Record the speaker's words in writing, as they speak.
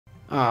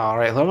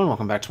Alright, hello and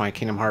welcome back to my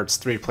Kingdom Hearts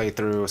 3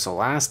 playthrough. So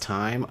last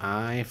time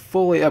I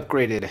fully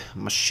upgraded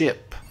my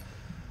ship.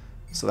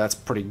 So that's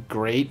pretty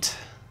great.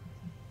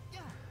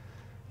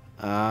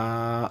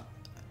 And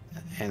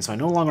so I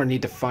no longer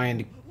need to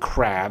find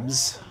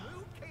crabs.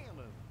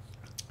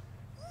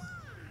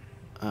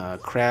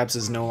 Crabs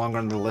is no longer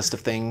on the list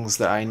of things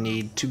that I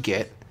need to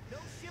get.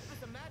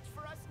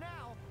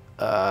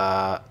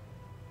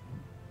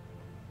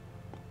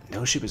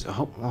 No ship is... well,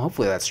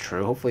 hopefully that's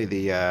true. Hopefully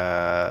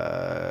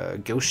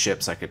the ghost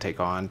ships I could take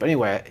on. But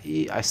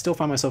anyway, I still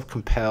find myself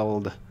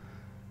compelled to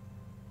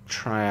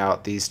try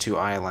out these two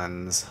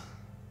islands.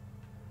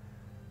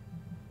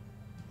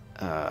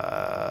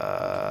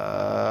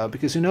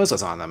 Because who knows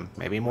what's on them?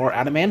 Maybe more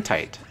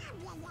adamantite.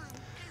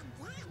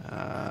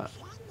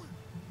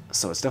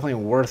 So it's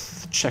definitely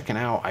worth checking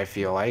out, I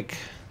feel like.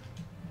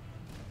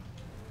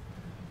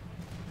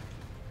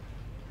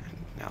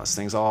 Now this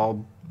thing's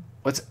all...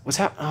 What's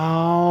happening?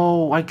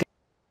 Oh, I got...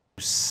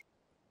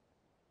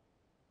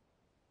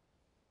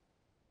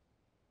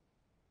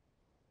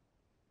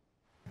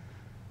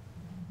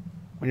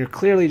 When you're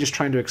clearly just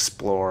trying to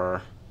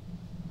explore,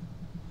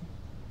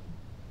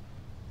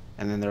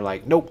 and then they're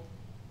like, nope,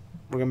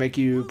 we're gonna make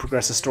you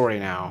progress the story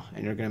now,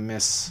 and you're gonna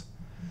miss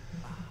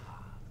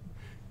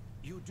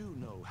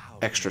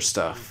extra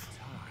stuff.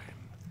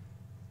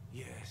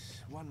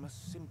 Yes, one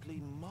must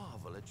simply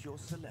marvel at your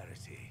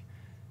celerity.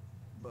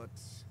 But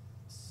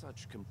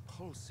such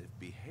compulsive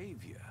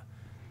behavior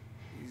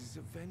is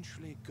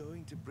eventually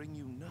going to bring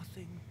you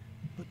nothing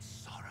but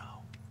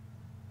sorrow.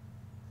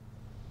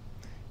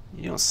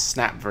 You don't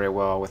snap very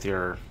well with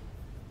your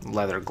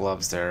leather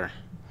gloves there.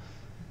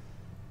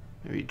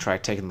 Maybe try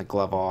taking the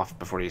glove off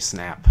before you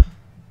snap. Did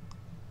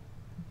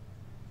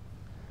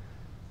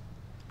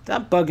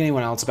that bug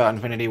anyone else about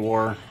Infinity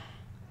War?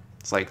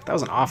 It's like, that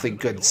was an awfully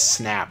good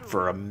snap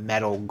for a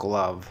metal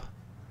glove.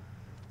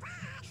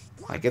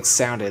 Like, it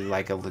sounded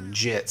like a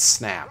legit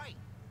snap.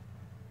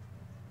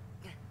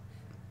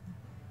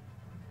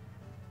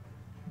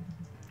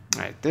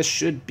 Alright, this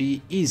should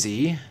be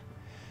easy,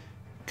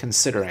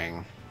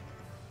 considering...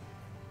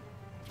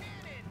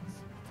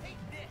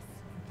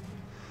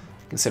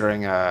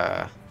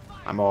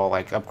 I'm all,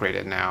 like,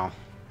 upgraded now.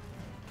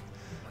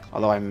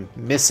 Although I'm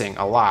missing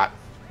a lot.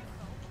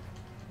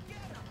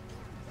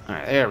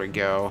 Alright, there we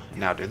go.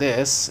 Now do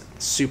this.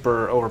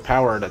 Super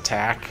overpowered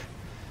attack.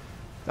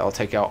 That'll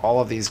take out all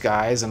of these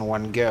guys in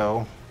one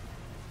go.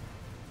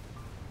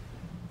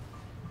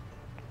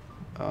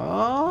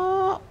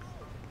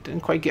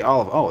 Didn't quite get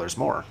all of... oh, there's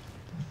more.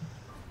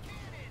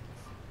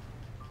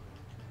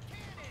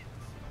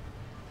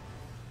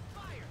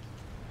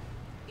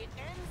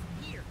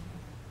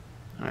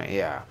 Alright,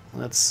 yeah.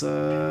 Let's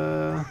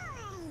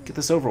get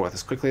this over with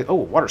as quickly... oh,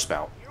 water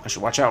spout. I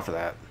should watch out for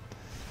that.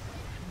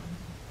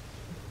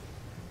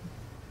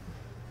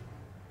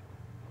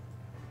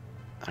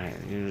 Alright,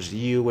 there's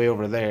you way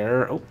over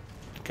there. Oh,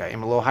 got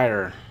him a little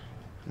higher.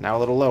 Now a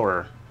little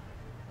lower.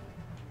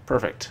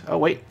 Perfect. Oh,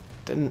 wait.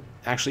 Didn't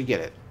actually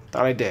get it.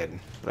 Thought I did,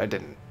 but I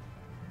didn't.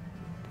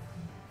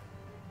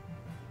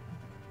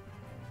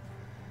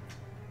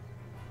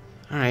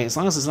 Alright, as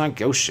long as it's not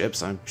ghost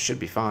ships, I should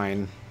be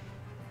fine.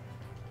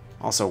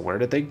 Also, where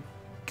did they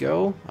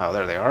go? Oh,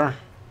 there they are.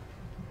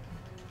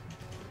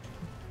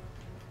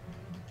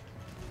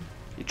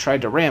 You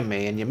tried to ram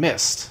me and you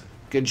missed.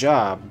 Good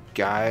job,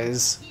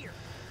 guys.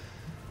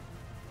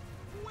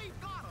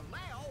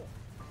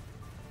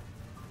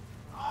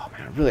 Oh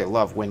man, I really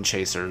love wind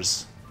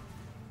chasers.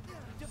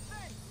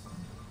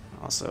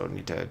 Also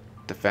need to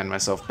defend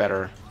myself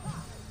better.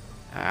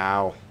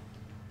 Ow.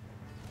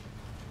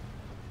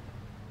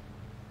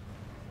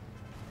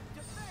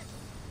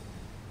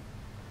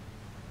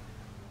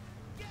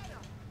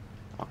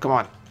 Oh, come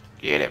on.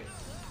 Get it.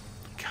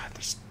 God,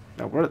 there's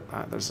no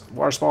there's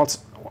water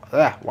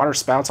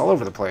spouts all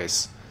over the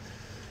place.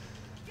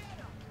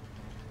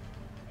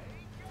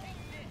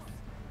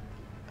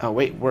 Oh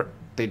wait,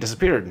 they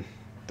disappeared.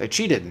 They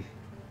cheated.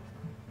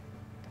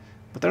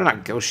 But they're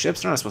not ghost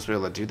ships. They're not supposed to be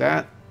able to do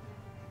that.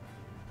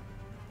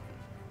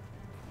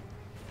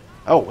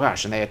 Oh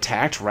gosh, and they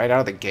attacked right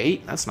out of the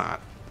gate? That's not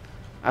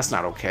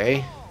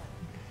okay.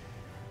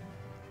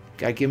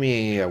 Gotta give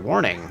me a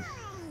warning. Alright,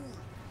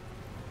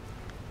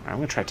 I'm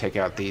gonna try to take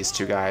out these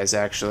two guys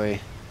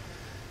actually,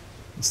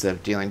 instead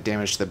of dealing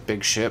damage to the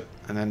big ship,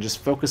 and then just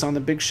focus on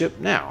the big ship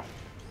now.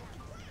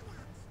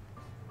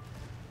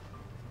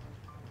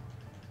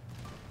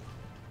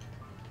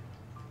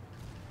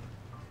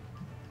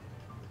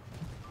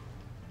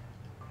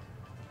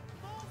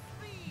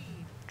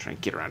 Try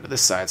and get around to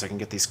this side so I can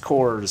get these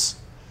cores.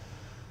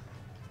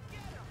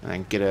 And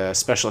then get a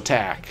special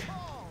attack.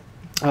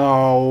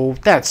 Oh,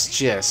 that's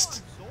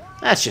just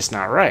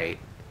not right.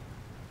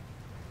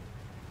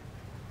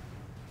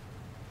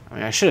 I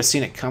mean, I should have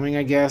seen it coming,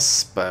 I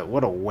guess, but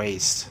what a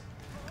waste.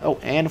 Oh,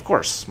 and of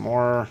course,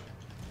 more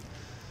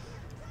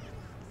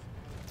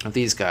of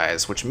these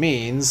guys, which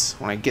means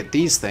when I get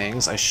these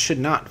things, I should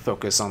not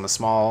focus on the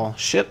small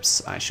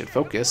ships. I should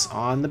focus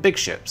on the big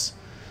ships.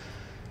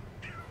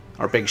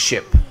 Or big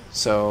ship.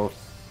 So,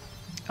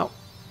 oh,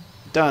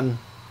 done.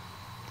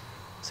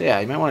 So yeah,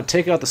 you might want to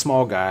take out the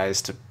small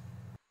guys to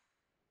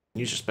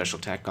use your special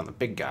attack on the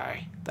big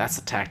guy. That's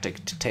the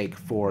tactic to take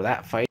for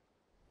that fight.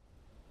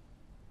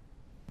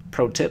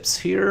 Pro tips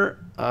here,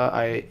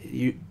 I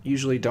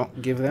usually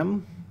don't give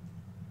them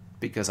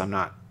because I'm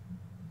not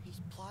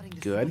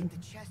good.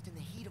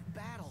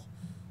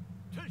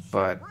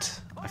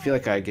 But I feel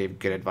like I gave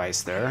good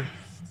advice there.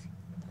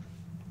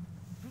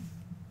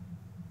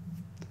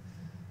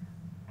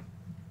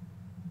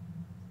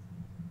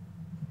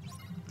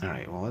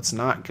 Alright, well, let's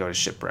not go to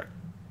Shipwreck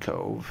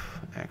Cove,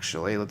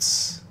 actually.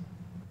 Let's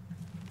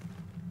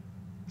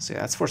see,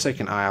 that's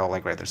Forsaken Isle,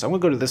 like right there. So I'm going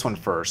to go to this one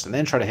first, and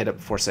then try to hit up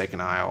Forsaken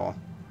Isle.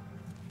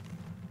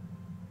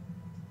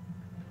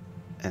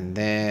 And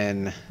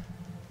then...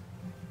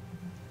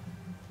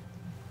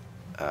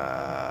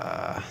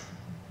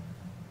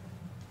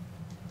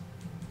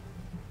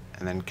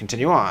 and then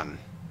continue on.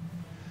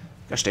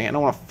 Gosh dang it, I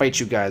don't want to fight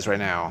you guys right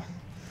now.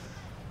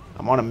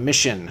 I'm on a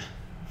mission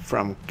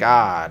from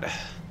God.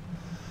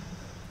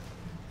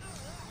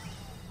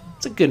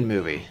 It's a good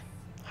movie.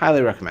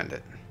 Highly recommend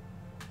it.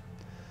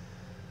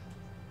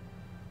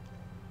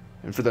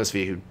 And for those of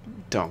you who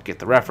don't get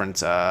the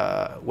reference,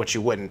 which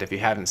you wouldn't if you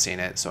haven't seen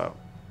it, so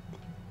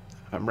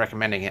if I'm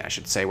recommending it, I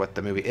should say what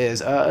the movie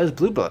is. It's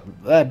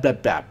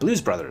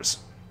Blues Brothers.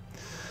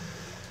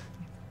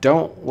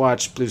 Don't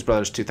watch Blues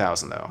Brothers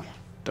 2000 though.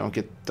 Don't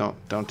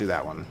do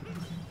that one.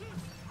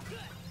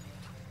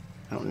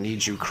 I don't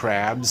need you,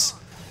 crabs.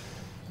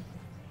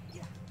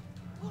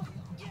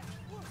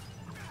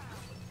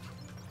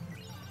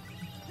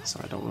 So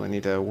I don't really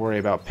need to worry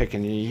about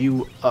picking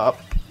you up.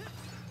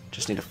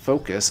 Just need to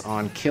focus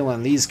on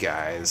killing these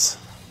guys.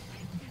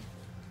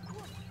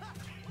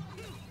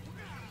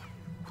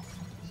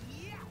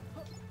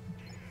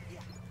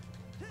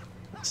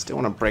 Still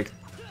want to break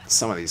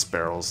some of these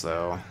barrels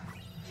though,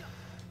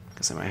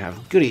 because they might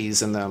have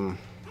goodies in them,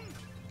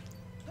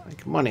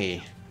 like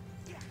money.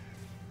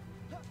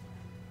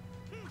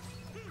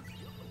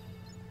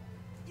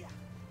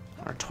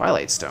 Or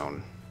Twilight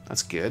Stone.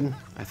 That's good,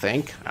 I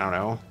think. I don't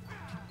know.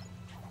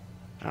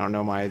 I don't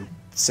know my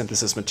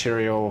synthesis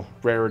material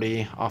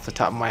rarity off the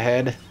top of my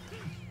head.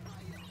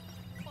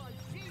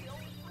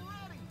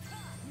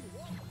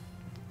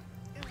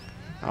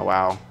 Oh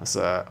wow, that's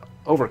a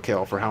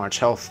overkill for how much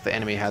health the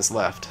enemy has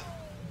left.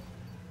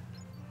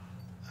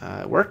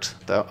 It worked,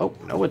 though. Oh,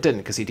 no it didn't,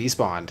 because he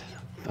despawned.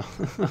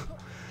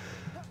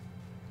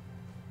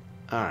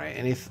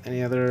 Alright,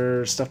 any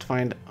other stuff to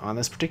find on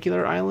this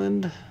particular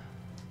island?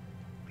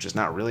 Which is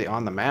not really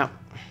on the map.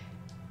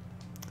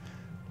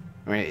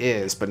 I mean, it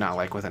is, but not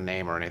like with a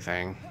name or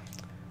anything.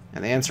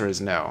 And the answer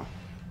is no.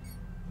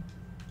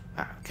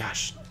 Ah,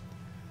 gosh.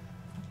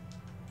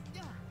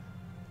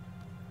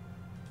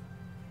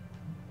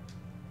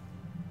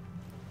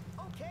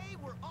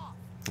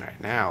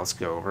 Alright, now let's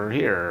go over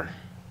here.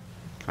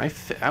 Can I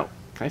fit out?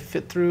 Can I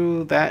fit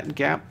through that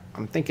gap?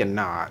 I'm thinking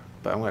not,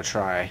 but I'm gonna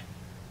try.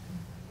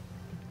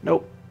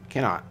 Nope,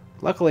 cannot.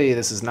 Luckily,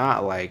 this is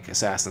not like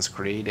Assassin's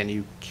Creed, and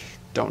you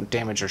don't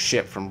damage your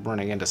ship from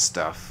running into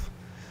stuff.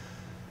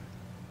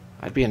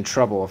 I'd be in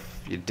trouble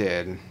if you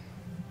did.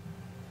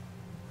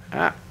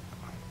 Ah.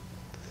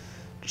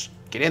 Just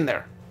get in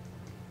there.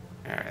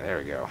 Alright, there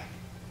we go.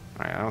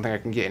 Alright, I don't think I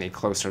can get any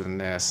closer than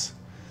this.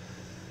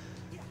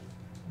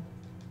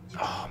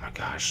 Oh my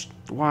gosh.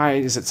 Why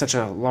is it such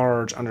a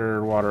large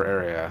underwater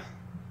area?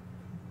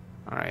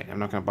 Alright, I'm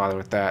not going to bother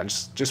with that.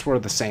 Just where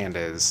the sand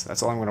is.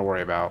 That's all I'm going to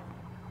worry about.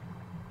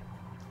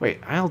 Wait,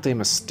 Isle de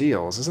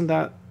Mastiles. Isn't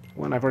that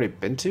one I've already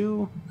been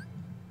to?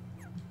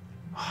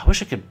 Oh, I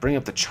wish I could bring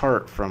up the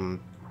chart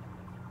from...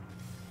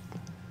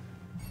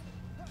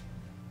 It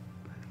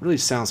really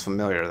sounds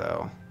familiar,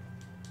 though.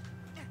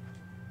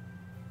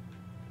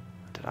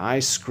 Did I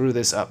screw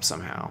this up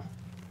somehow?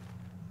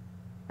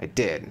 I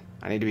did.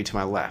 I need to be to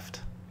my left.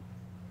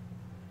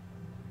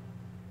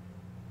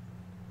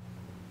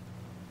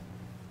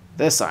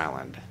 This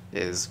island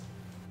is...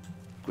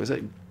 Was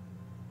it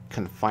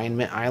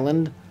Confinement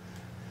Island?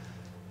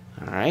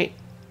 Alright.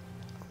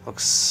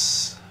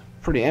 Looks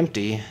pretty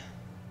empty.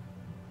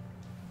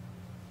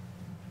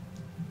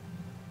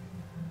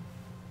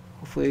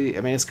 Hopefully...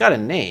 I mean, it's got a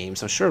name,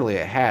 so surely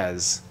it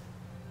has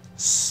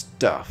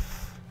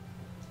stuff.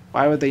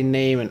 Why would they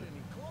name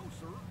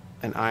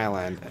an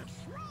island?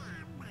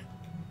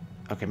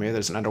 Okay, maybe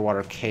there's an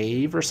underwater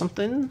cave or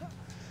something?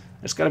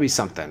 There's gotta be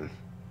something.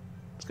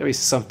 There's gotta be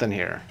something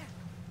here.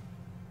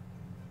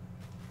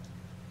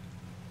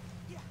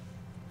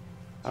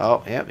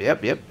 Oh,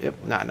 yep.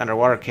 Not an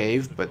underwater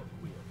cave, but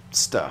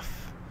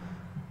stuff.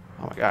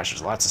 Oh my gosh,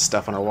 there's lots of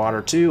stuff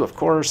underwater too, of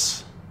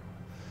course.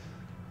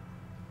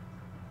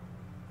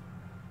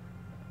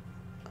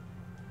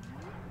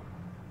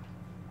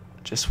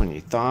 Just when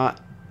you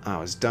thought I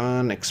was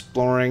done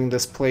exploring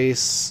this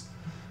place,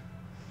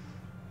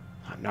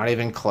 I'm not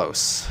even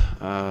close.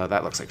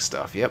 That looks like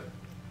stuff, yep.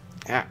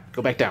 Ah,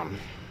 go back down.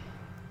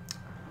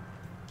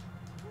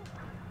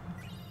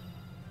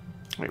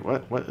 Wait,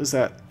 what is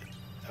that?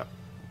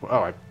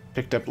 Oh, I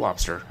picked up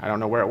lobster. I don't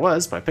know where it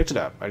was, but I picked it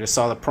up. I just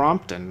saw the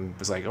prompt and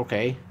was like,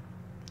 okay,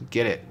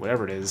 get it,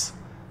 whatever it is.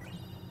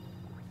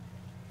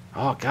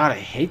 Oh god, I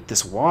hate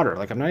this water.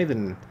 Like, I'm not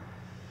even...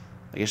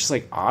 Like, it's just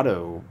like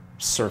auto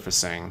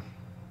surfacing.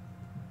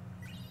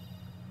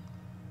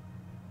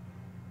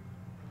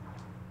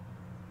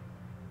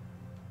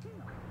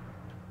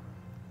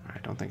 I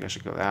don't think I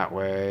should go that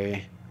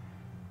way.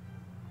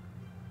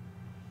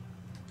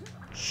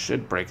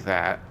 Should break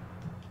that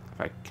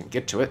if I can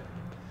get to it.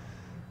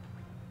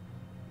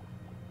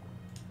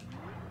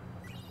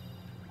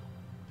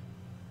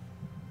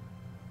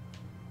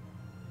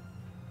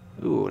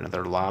 Ooh,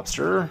 another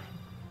lobster.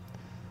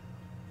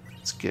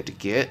 It's good to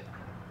get.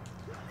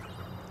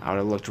 I would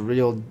have looked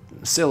real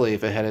silly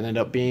if it had ended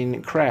up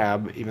being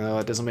crab, even though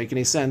that doesn't make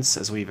any sense,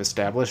 as we've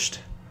established.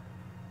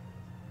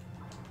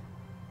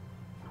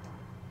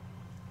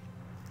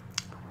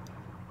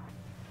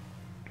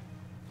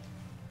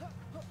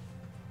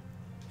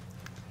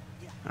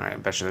 Alright, I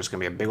bet you there's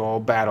going to be a big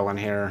old battle in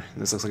here.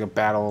 This looks like a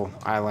battle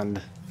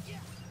island.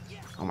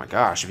 Oh my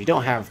gosh, if you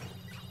don't have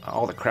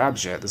all the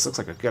crabs yet, this looks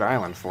like a good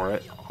island for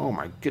it. Oh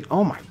my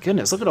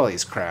goodness, look at all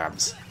these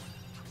crabs.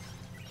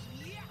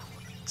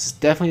 This is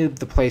definitely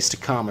the place to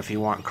come if you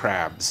want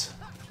crabs.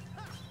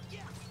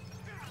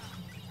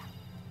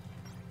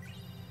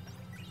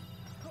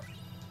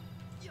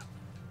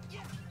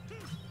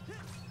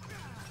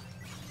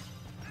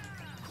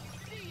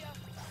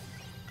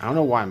 I don't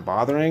know why I'm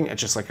bothering.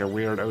 It's just like a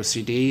weird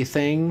OCD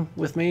thing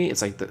with me.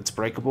 It's like it's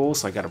breakable,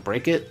 so I gotta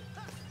break it.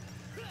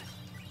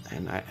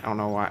 And I don't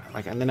know why.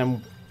 Like, and then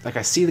I'm like,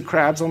 I see the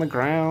crabs on the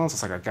ground. So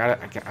it's like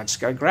I just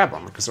gotta grab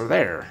them because they're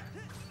there.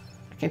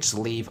 I can't just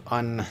leave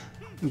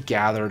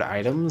ungathered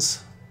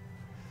items.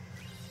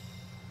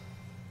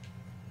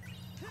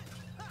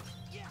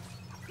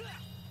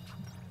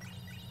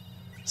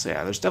 So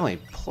yeah, there's definitely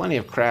plenty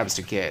of crabs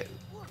to get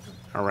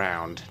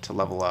around to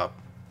level up.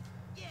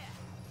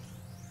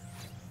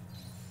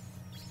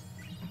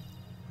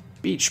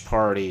 Beach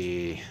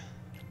party.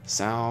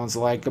 Sounds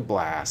like a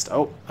blast.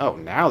 Oh,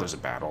 now there's a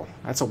battle.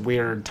 That's a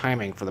weird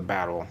timing for the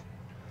battle.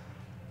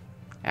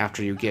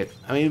 After you get...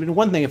 I mean, it'd be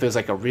one thing if it was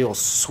like a real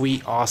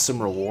sweet,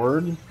 awesome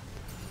reward.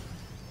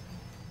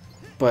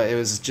 But it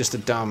was just a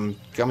dumb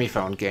gummy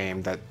phone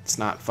game that's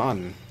not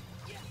fun.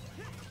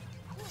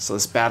 So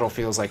this battle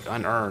feels like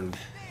unearned.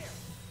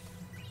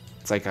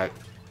 It's like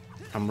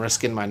I'm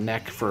risking my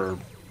neck for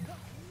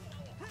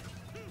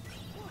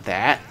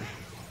that.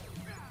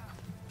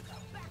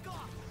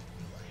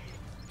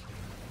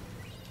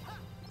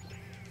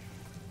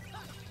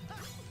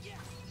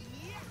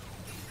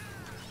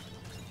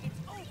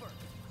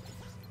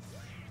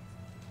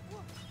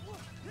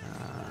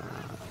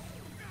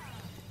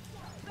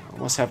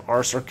 Almost have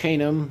Ars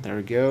Arcanum. There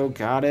we go.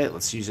 Got it.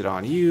 Let's use it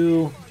on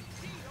you.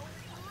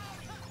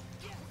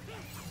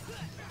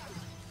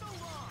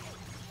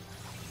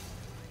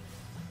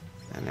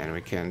 And then we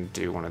can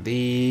do one of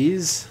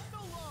these.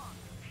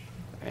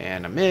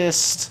 And I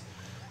missed.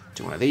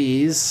 Do one of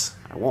these.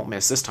 I won't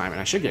miss this time.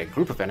 And I should get a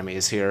group of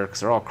enemies here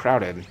because they're all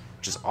crowded,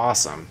 which is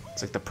awesome.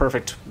 It's like the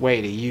perfect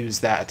way to use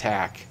that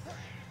attack.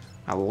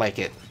 I like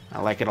it. I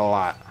like it a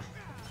lot.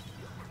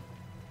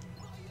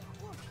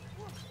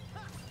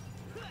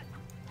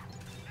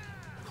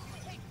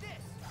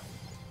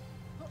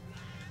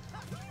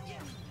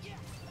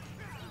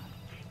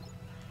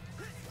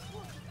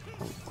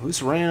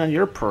 Who's running on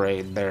your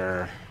parade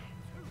there,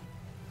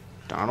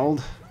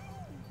 Donald?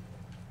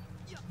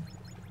 He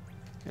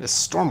had a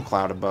storm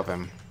cloud above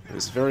him. It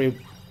was very...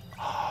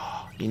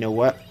 You know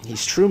what?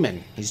 He's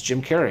Truman. He's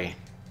Jim Carrey.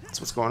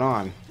 That's what's going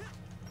on.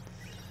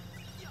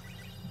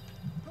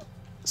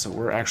 So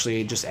we're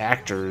actually just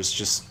actors,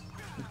 just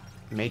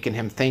making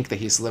him think that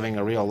he's living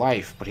a real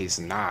life, but he's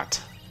not.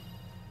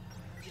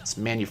 It's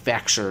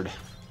manufactured.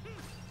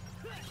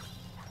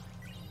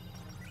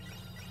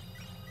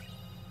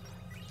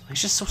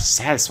 It's just so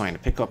satisfying to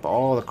pick up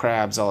all the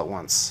crabs all at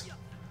once.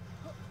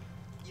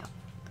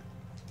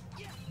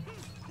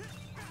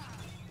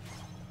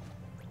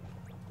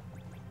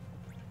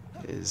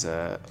 It is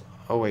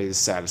always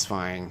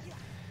satisfying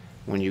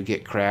when you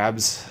get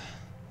crabs.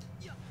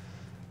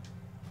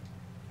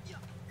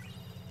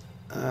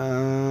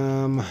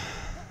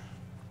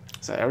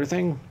 Is that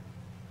everything?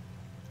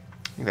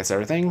 I think that's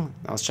everything.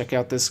 Now let's check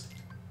out this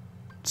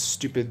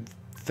stupid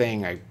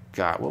thing I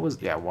got. What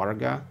was... Yeah, water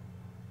guy.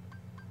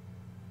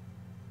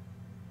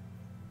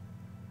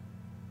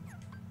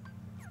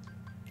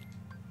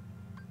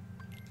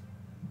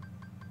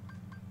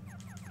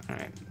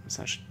 Alright,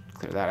 so I should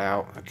clear that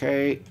out.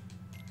 Okay.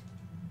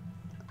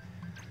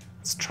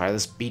 Let's try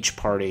this beach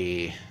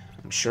party.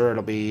 I'm sure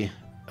it'll be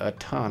a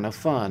ton of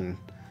fun.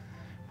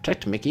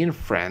 Protect Mickey and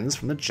friends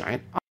from the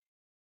giant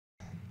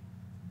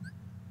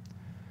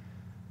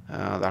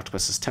the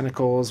octopus's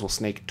tentacles will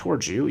snake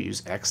towards you.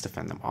 Use X to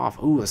fend them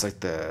off. Ooh, it's like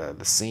the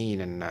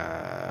scene in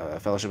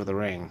Fellowship of the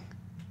Ring.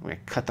 We're going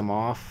to cut them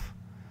off.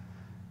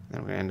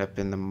 Then we're going to end up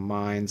in the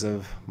mines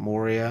of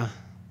Moria.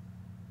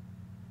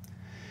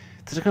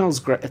 If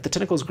the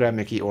tentacles grab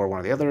Mickey or one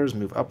of the others,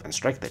 move up and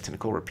strike that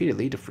tentacle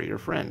repeatedly to free your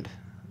friend.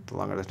 The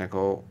longer the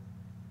tentacle,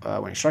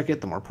 when you strike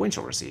it, the more points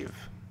you'll receive.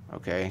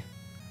 Okay.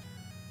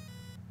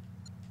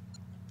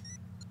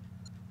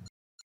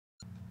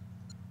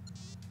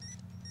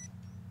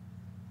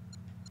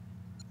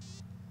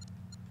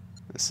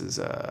 This is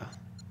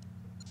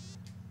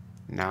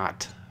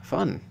not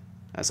fun,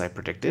 as I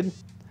predicted.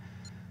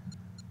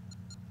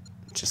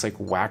 Just like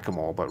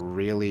whack-a-mole, but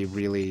really,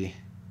 really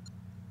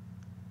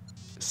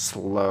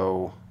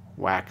slow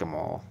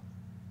whack-a-mole.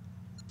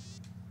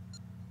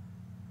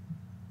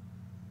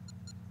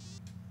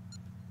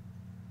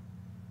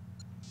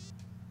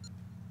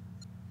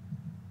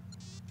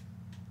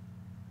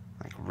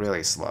 Like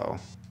really slow.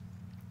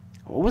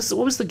 What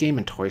was the game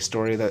in Toy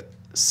Story that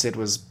Sid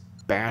was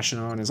bashing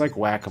on? It's like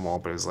whack-a-mole,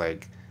 but it's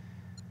like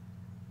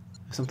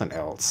something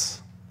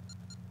else.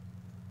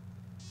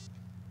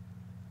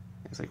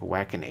 It's like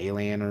whack an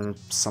alien or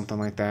something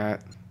like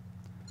that.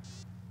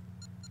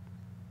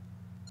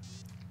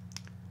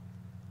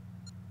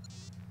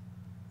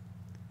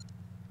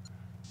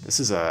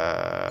 This is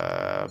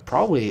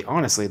probably,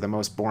 honestly, the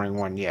most boring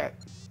one yet.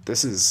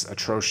 This is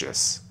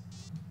atrocious.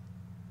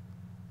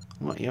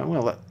 Well, you know, I'm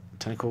gonna let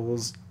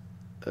tentacles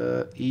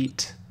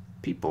eat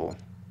people.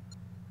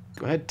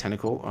 Go ahead,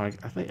 tentacle. I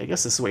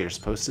guess this is what you're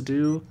supposed to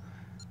do.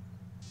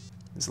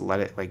 Is let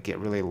it like get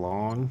really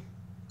long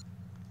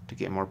to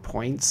get more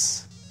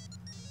points.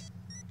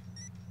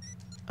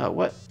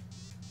 What?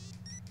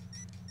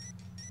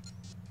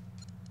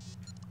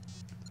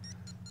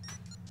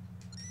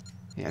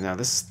 Yeah, no,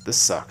 this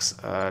sucks.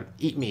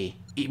 Eat me,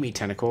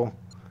 tentacle.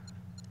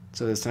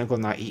 So this tentacle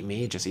not eat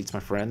me, it just eats my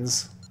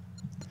friends.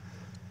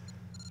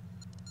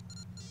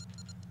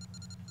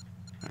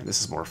 Alright,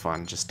 this is more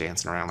fun, just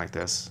dancing around like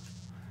this.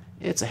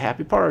 It's a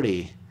happy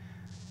party.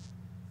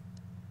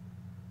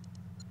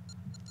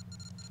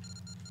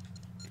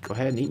 Go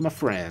ahead and eat my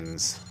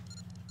friends.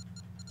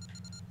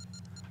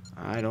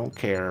 I don't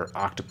care,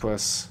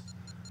 octopus.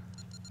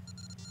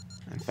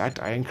 In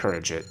fact, I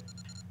encourage it.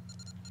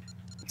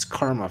 It's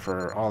karma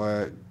for all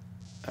the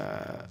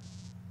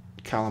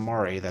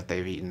calamari that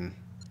they've eaten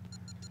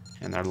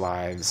in their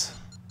lives.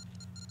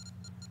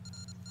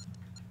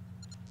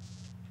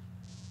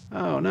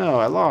 Oh no,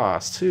 I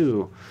lost.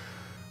 Who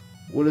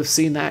would have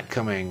seen that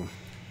coming?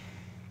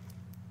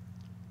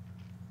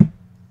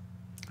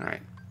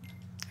 Alright.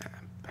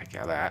 Back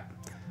out of that.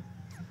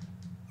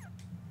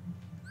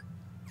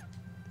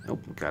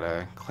 Nope,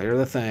 gotta clear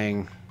the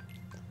thing.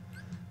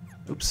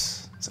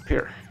 Oops, it's up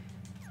here.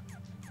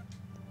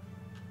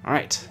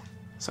 Alright,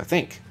 so I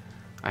think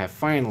I have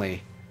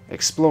finally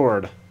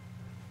explored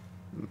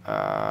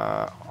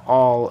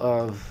all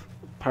of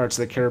Pirates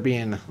of the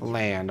Caribbean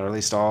land, or at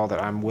least all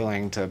that I'm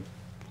willing to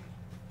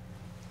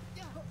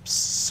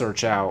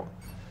search out.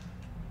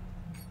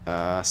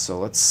 So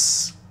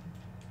let's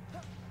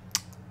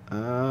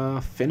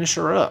finish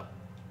her up.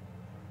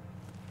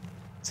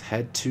 Let's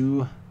head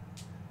to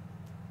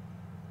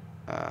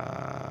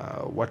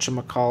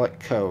whatchamacallit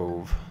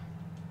Cove.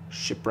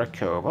 Shipwreck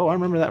Cove. Oh, I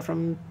remember that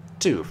from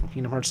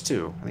Kingdom Hearts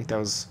 2. I think that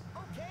was...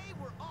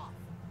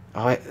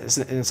 Oh,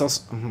 it's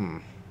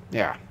also...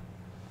 yeah.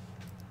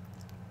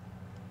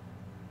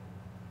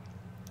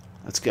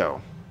 Let's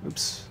go.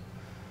 Oops.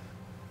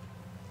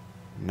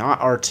 Not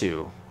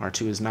R2.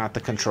 R2 is not the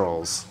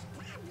controls.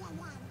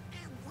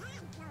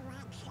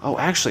 Oh,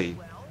 actually...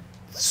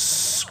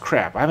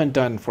 Crap, I haven't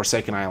done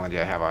Forsaken Island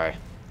yet, have I?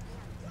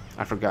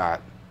 I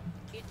forgot.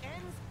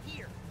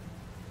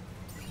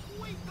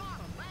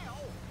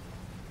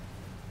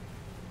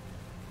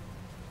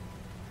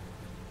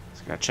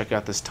 Gotta check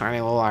out this tiny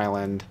little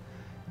island.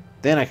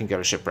 Then I can go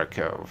to Shipwreck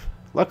Cove.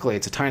 Luckily,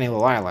 it's a tiny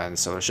little island,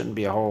 so there shouldn't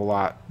be a whole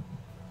lot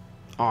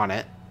on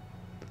it.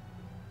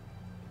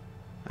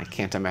 I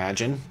can't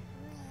imagine.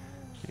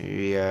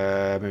 Maybe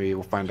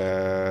we'll find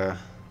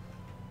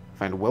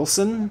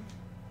Wilson.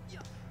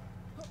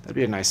 That'd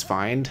be a nice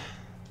find.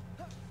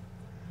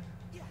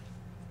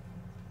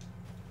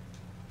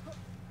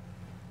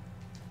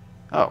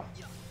 Oh,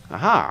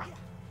 aha!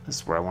 This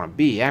is where I want to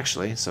be,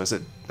 actually. So is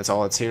it? That's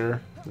all that's here.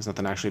 There's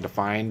nothing actually to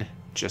find.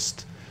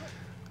 Just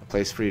a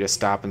place for you to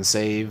stop and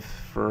save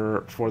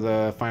for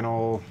the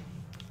final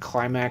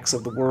climax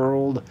of the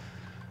world.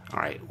 All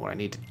right, what I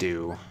need to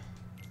do.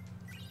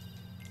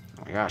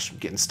 Oh my gosh, I'm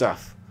getting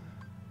stuff.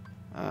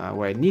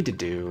 What I need to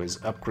do is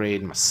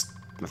upgrade my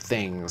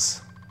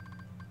things.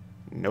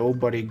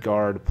 Nobody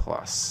Guard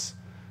Plus.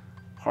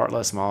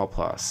 Heartless Maul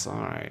Plus. All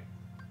right.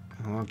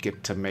 I'll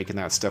get to making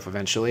that stuff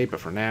eventually, but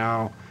for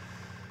now...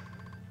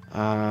 do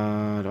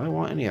I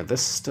want any of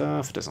this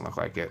stuff? It doesn't look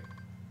like it.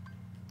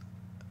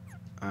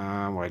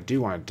 What I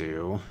do want to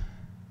do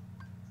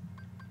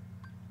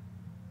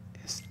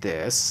is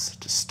this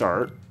to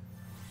start.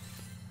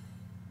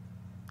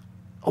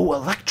 Oh,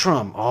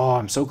 Electrum! Oh,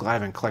 I'm so glad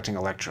I've been collecting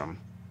Electrum.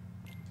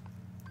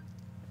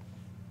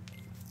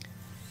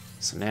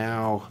 So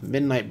now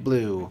Midnight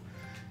Blue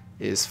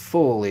is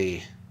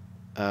fully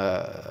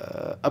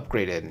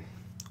upgraded,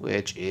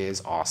 which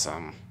is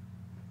awesome.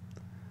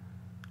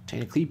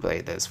 Obtain a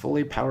Keyblade that is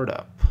fully powered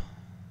up.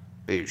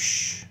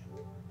 Boosh.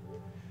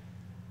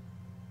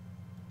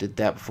 Did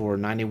that for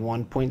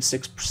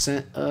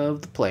 91.6%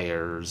 of the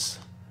players.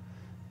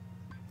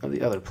 Of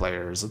the other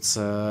players. Let's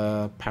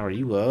power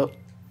you up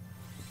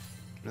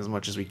as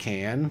much as we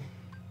can.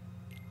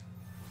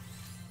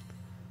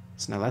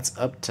 So now that's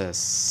up to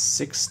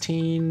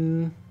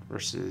 16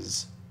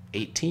 versus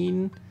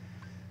 18.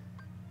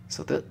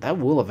 So that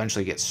will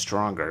eventually get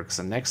stronger, because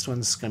the next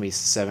one's going to be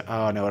 7.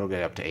 Oh, no, it'll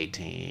get up to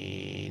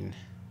 18.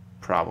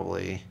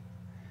 Probably.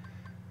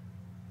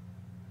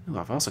 Ooh,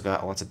 I've also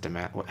got lots of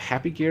demand. What,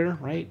 Happy Gear,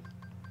 right?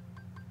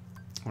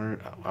 Where,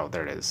 oh,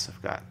 there it is.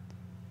 I've got.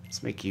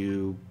 Let's make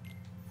you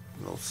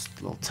a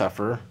little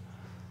tougher.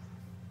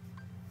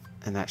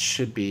 And that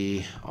should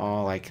be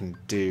all I can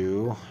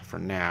do for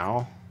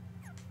now.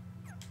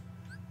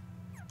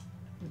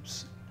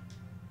 Oops.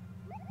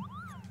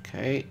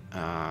 Okay.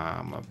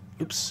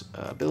 Oops.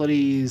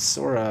 Abilities.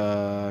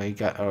 Sora. He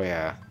got. Oh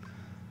yeah.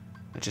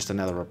 Just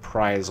another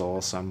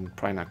reprisal, so I'm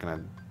probably not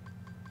gonna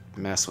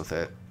mess with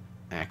it.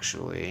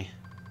 Actually.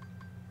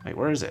 Wait,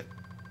 where is it?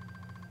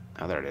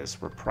 Oh, there it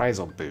is.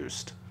 Reprisal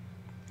boost.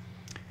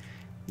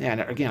 Yeah.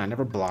 Again, I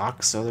never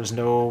block, so there's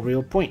no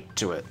real point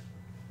to it.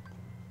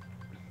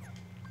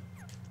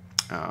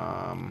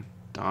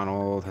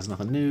 Donald has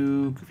nothing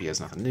new. Goofy has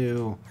nothing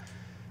new.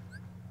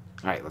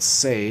 Alright, let's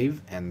save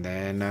and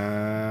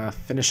then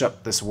finish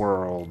up this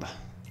world.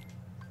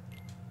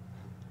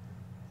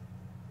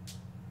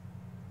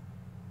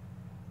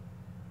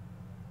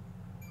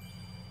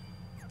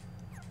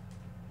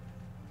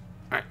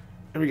 Alright,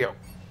 here we go.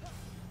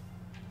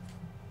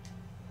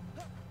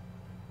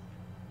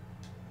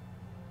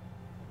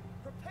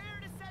 Prepare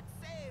to set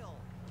sail.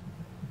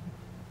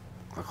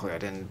 Luckily I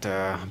didn't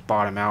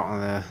bottom out on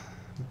the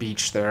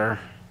beach there.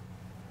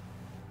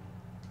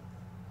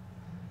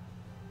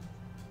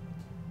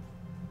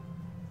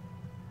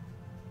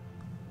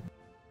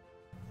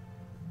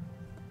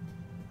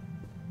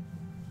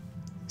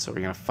 So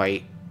we're gonna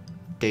fight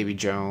Davy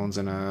Jones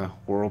in a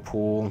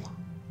whirlpool.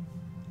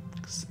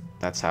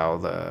 That's how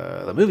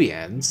the movie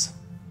ends.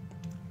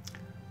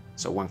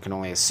 So one can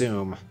only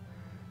assume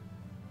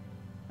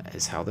that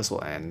is how this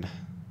will end.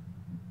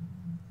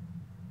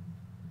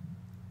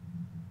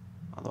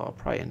 Although I'll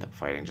probably end up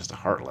fighting just a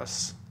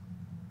Heartless.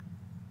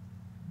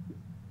 I'm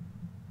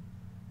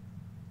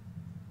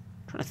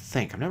trying to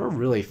think. I've never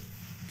really.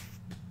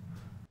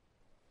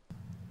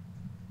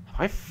 Have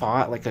I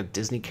fought like a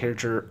Disney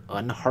character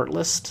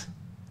unheartless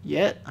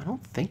yet? I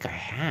don't think I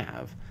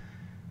have.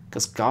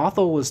 Because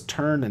Gothel was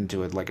turned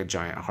into like a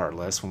giant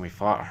Heartless when we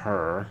fought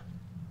her.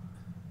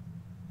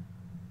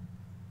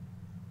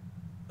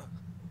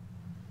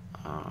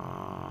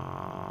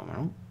 I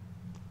don't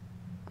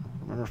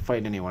remember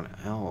fighting anyone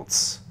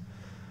else.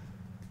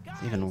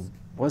 Even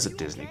was a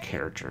Disney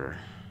character.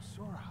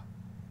 Sora,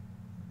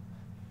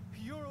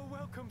 you're a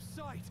welcome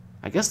sight.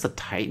 I guess the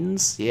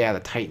Titans? Yeah, the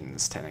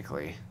Titans,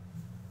 technically.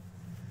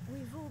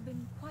 We've all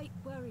been quite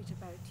worried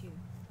about you.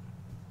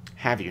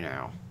 Have you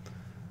now?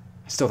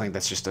 I still think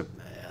that's just a...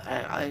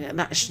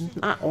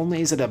 not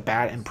only is it a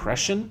bad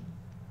impression,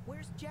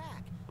 Where's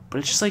Jack? but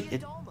it's just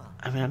like...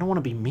 I mean, I don't want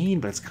to be mean,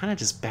 but it's kind of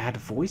just bad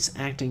voice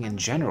acting in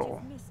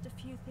general. You've missed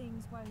a few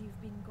things while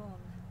you've been gone.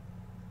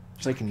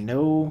 There's like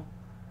no...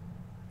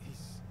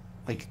 He's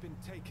been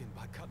taken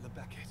by Cutler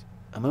Beckett.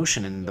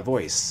 emotion in the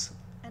voice.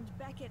 And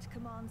Beckett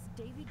commands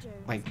Davy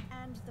Jones Like-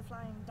 and the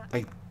Flying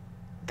Dutchman. Like,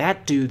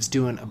 that dude's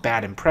doing a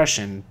bad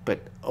impression,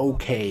 but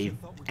okay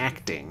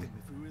acting.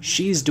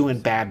 She's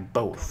doing bad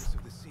both.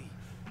 Of the sea,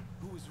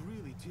 who was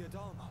really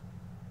Teodalma,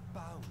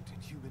 bound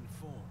in human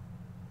form.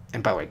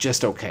 And by the way,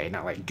 just okay,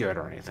 not like good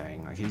or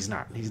anything. Like he's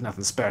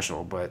nothing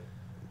special, but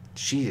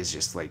she is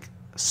just like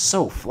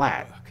so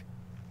flat.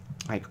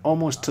 Like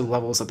almost to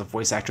levels of the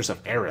voice actress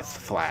of Aerith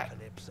flat.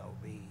 Calypso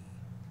be.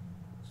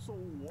 So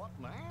what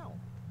now?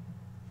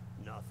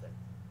 Nothing.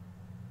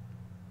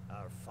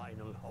 Our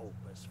final hope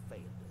has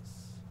failed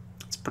us.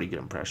 It's a pretty good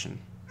impression.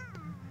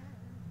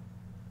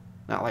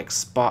 Not like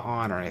spot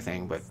on or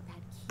anything, but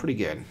pretty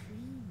good. Free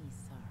me,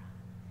 Sora,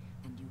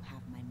 and you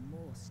have my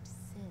most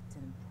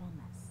certain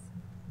promise.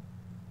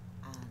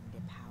 All the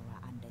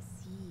power under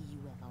sea you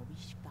ever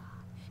wish for,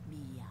 be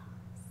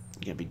yours.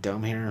 You gonna be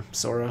dumb here,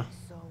 Sora?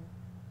 So,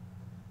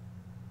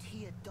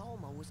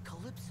 Teodalma was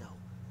Calypso.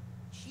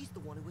 She's the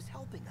one who was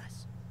helping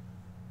us.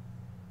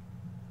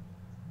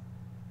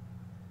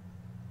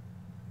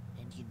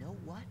 And you know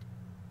what?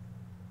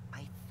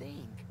 I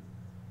think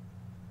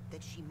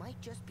that she might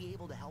just be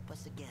able to help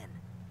us again.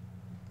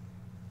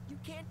 You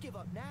can't give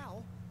up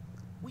now.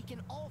 We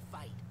can all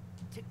fight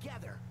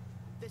together.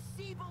 The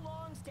sea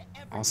belongs to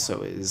everyone.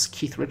 Also, is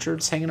Keith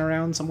Richards hanging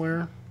around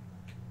somewhere?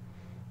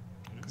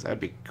 Because that'd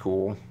be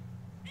cool.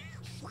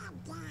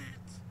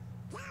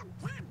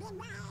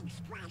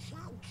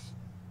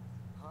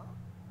 Huh?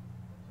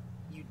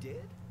 You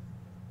did?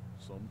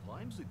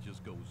 Sometimes it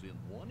just goes in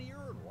one ear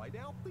and right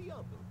out the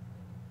other.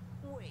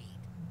 Wait,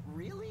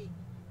 really?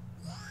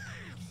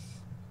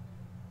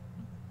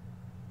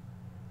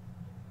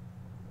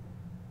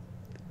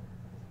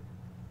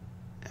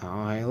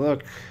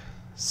 look.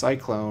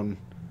 Cyclone.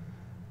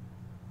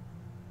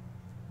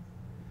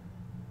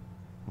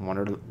 I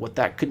wonder what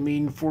that could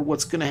mean for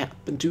what's going to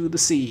happen to the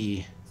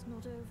sea. It's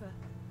not over.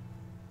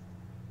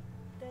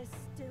 There's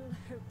still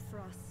hope for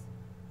us.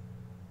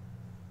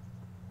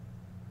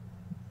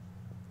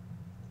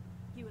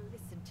 You will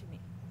listen to me.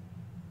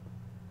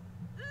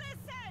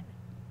 Listen!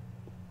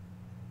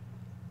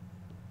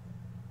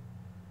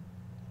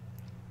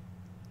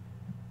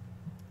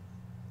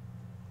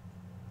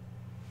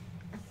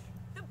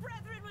 The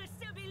Brethren will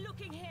still be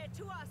looking here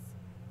to us.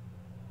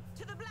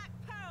 To the Black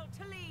Pearl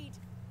to lead.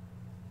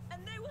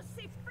 And they will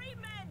see free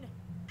men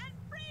and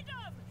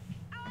freedom!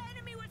 Our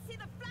enemy will see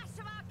the flash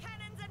of our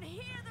cannons and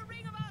hear the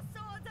ring of our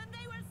swords, and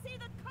they will see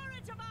the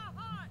courage of our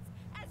hearts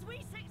as we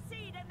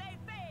succeed and they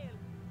fail.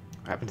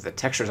 What happened to the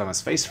textures on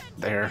his face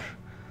there?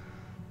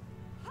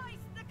 Hoist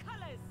the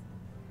colors!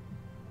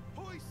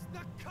 Hoist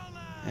the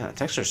colors! Yeah, the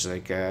textures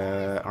like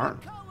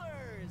aren't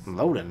Colors!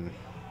 loading.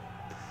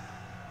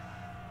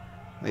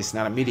 At least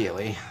not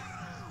immediately.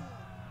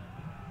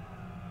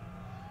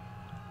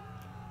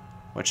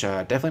 Which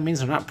definitely means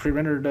they're not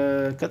pre-rendered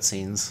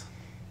cutscenes.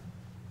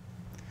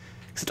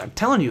 Except I'm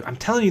telling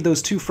you,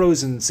 those two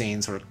Frozen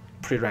scenes were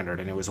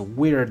pre-rendered, and it was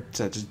weird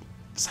to just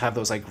have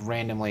those like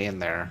randomly in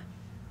there.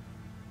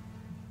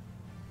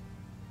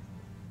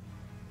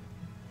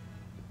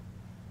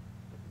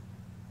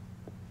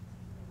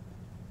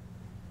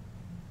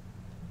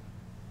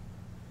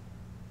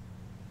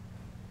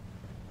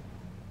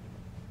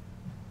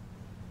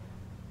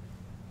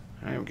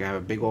 All right, we're gonna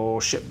have a big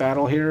old ship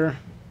battle here.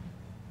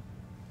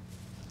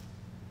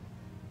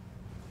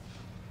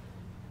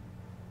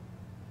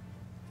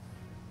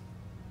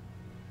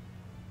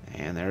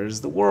 And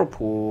there's the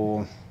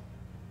whirlpool.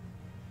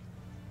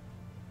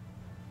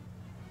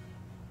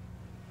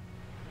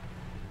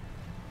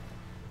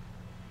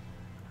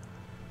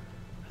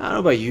 I don't know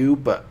about you,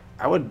 but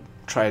I would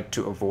try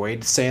to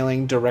avoid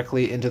sailing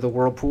directly into the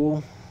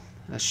whirlpool.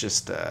 That's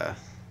just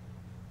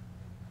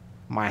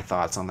my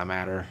thoughts on the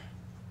matter.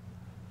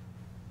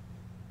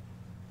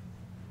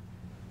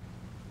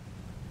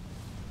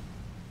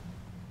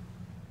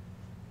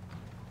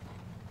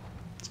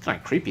 It's kind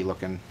of creepy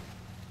looking.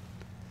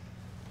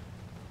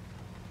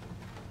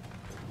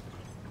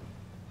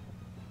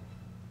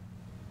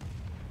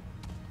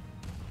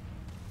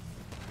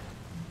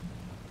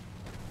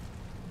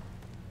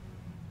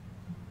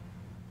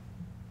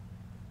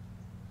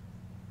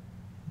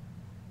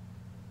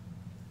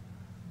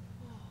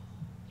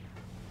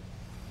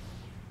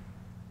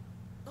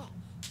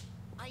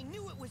 I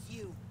knew it was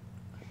you.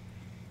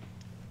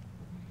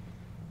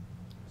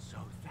 So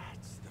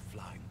that's the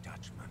Flying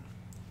Dutchman.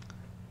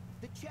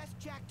 The chest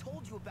Jack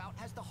told you about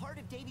has the heart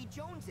of Davy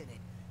Jones in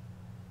it.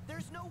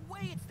 There's no way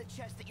it's the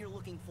chest that you're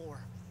looking for.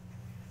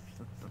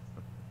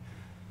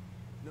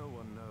 No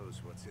one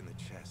knows what's in the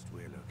chest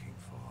we're looking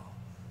for.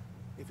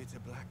 If it's a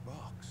black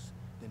box,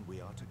 then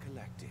we are to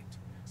collect it.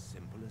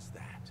 Simple as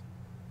that.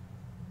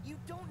 You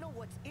don't know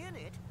what's in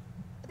it?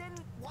 Then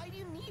why do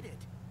you need it?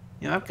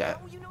 Yeah, I've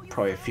got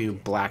probably a few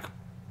black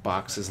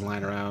boxes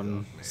lying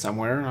around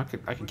somewhere.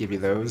 I could give you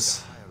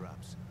those. The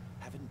higher-ups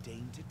haven't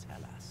deigned to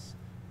tell us,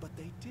 but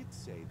they did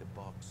say the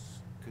box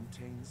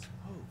contains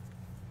hope.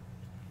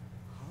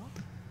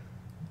 Huh?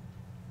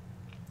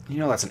 You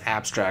know that's an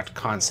abstract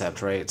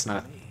concept, right? It's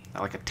not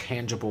like a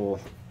tangible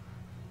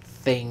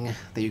thing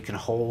that you can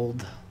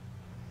hold.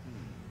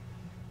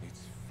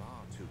 It's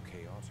far too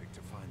chaotic to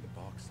find a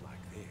box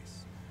like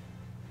this.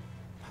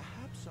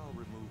 Perhaps I'll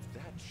remove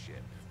that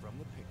ship from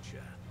the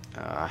picture.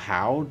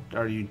 How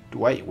are you...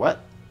 Wait, what?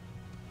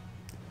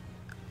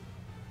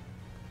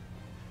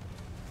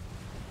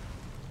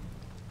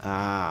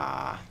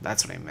 Ah,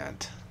 that's what I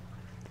meant.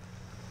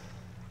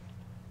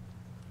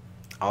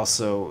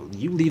 Also,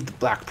 you leave the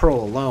Black Pearl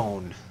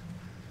alone,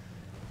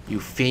 you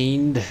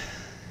fiend.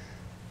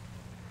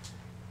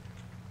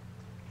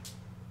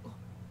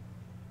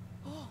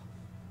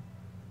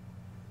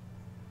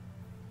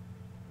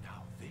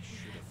 Now this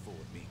should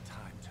afford me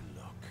time to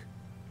look.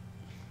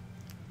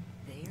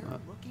 They're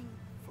looking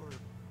for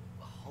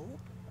hope?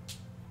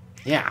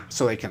 Yeah,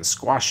 so they can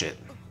squash it.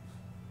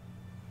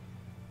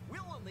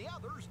 Will and the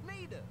others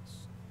need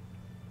us.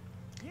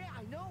 Yeah,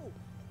 I know.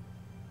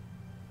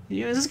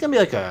 You know, is this gonna be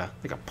like a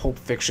Pulp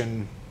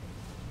Fiction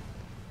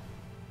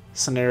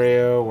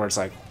scenario where it's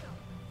like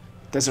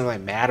doesn't really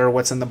matter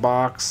what's in the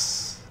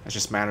box, it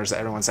just matters that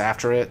everyone's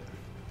after it?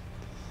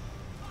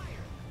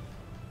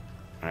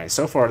 Alright,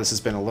 so far this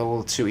has been a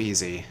little too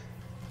easy.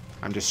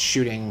 I'm just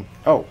shooting...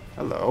 Oh,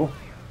 hello.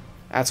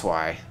 That's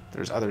why.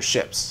 There's other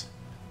ships.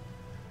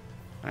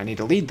 I need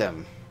to lead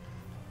them.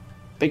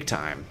 Big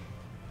time.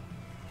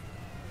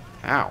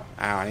 Ow.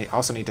 Ow, I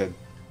also need to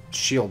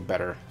shield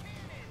better.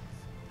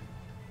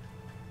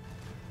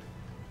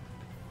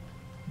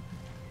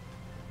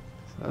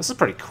 So this is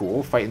pretty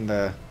cool, fighting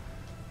the...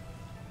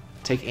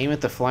 Take aim at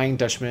the Flying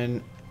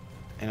Dutchman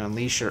and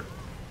unleash your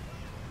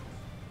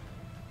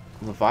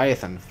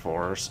Leviathan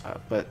force.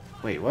 But,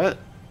 wait, what?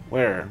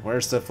 Where?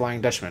 Where's the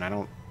Flying Dutchman? I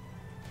don't...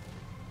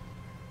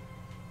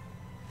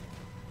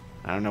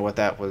 I don't know what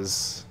that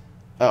was.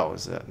 Oh,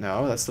 is that?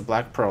 No, that's the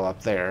Black Pearl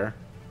up there.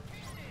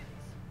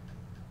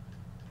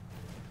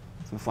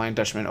 The Flying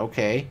Dutchman.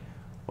 Okay.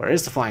 Where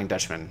is the Flying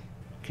Dutchman?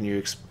 Can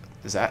you...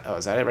 Is that... Oh,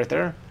 is that it right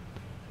there?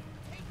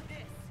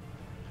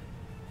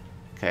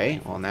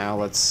 Okay, well now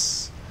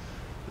let's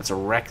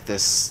wreck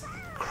this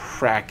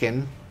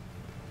Kraken.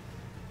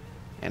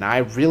 And I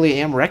really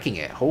am wrecking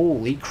it.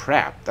 Holy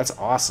crap, that's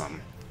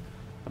awesome.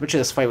 I bet you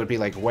this fight would be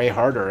like way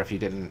harder if you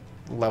didn't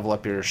level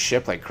up your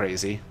ship like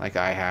crazy, like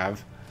I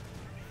have.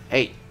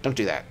 Hey, don't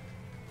do that.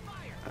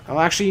 Oh,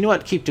 actually, you know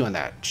what? Keep doing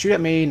that. Shoot at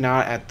me,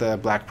 not at the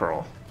Black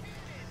Pearl.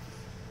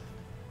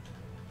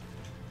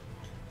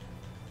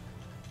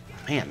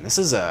 Man, this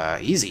is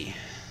easy.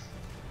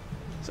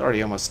 It's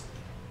already almost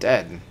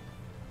dead.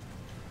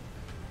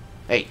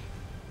 Hey,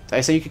 did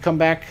I say you could come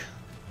back?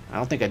 I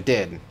don't think I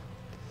did.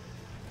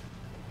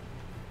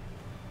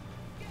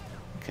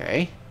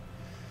 Okay.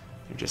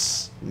 You're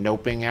just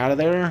noping out of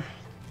there.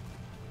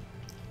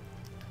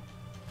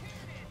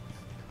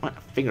 My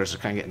fingers are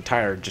kind of getting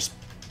tired just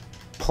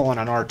pulling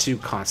on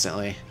R2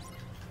 constantly.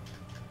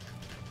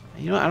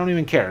 You know what? I don't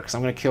even care, because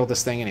I'm going to kill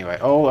this thing anyway.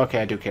 Oh,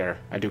 okay, I do care.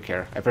 I do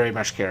care. I very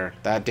much care.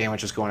 That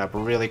damage is going up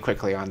really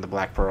quickly on the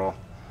Black Pearl.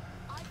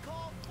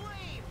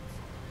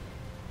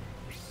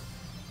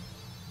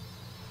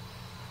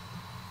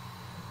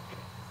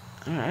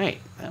 Alright,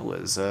 that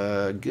was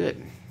good.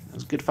 That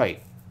was a good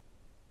fight.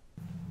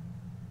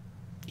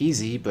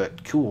 Easy,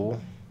 but cool.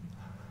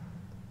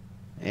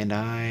 And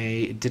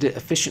I did it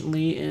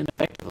efficiently and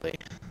effectively.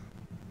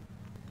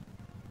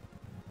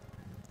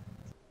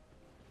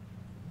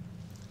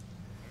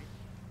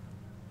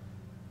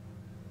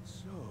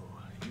 So,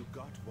 you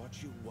got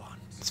what you want.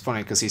 It's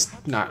funny because he's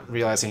not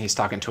realizing he's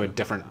talking to a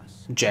different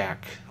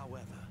Jack.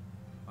 However,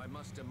 I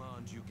must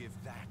demand you give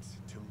that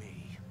to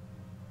me.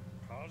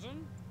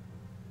 Pardon?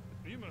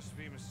 You must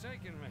be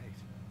mistaken, mate.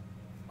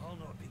 I'll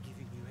not be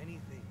giving you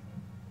anything.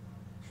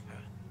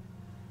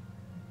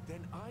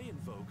 Then I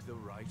invoke the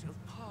right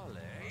of parley.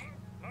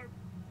 No.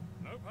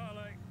 No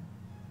parley.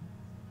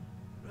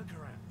 Look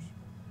around.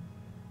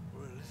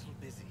 We're a little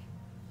busy.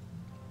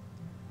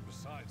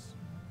 Besides,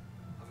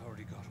 I've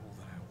already got all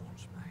that I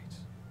want,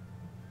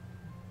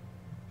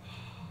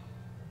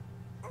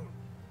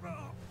 mate.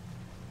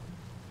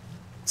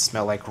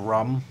 Smell like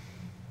rum.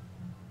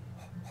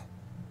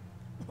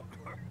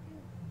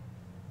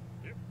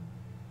 Yep.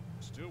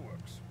 Still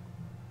works.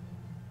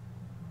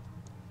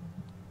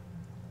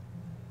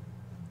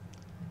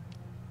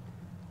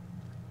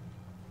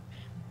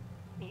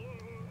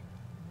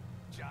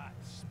 Jack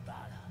Sparrow,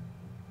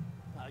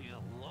 are you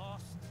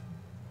lost?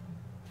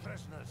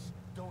 Prisoners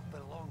don't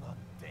belong on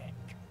deck.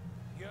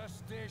 Your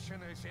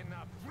station is in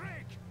the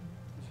brig.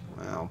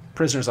 Well,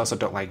 prisoners also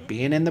don't like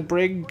being in the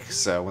brig,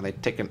 so when they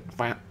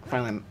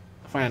find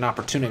an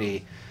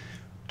opportunity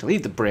to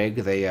leave the brig,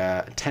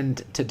 they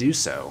tend to do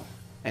so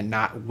and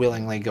not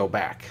willingly go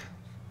back.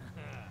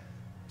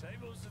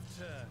 Tables have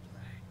turned,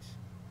 mate.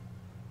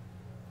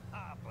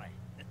 Hardly.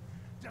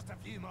 Just a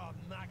few more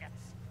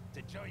maggots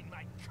to join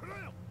my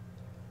crew.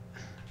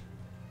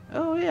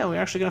 Oh yeah, we're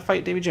actually gonna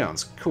fight Davy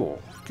Jones.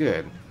 Cool,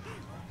 good.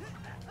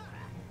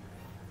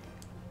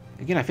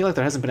 Again, I feel like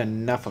there hasn't been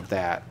enough of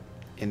that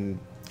in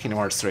Kingdom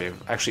Hearts 3,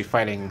 of actually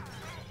fighting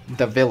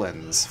the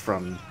villains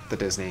from the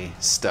Disney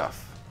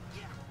stuff.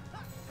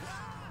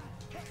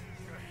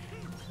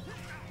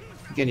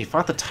 Again, you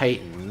fought the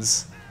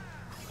Titans,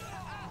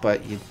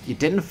 but you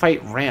didn't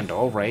fight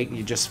Randall, right?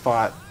 You just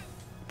fought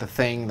the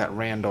thing that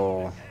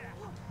Randall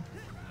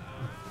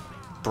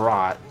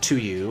brought to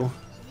you.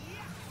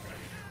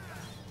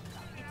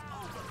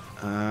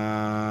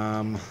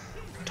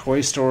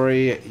 Toy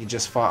Story, you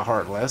just fought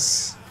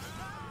Heartless.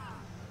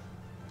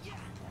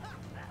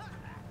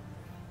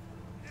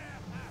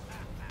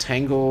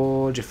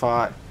 Tangled, you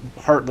fought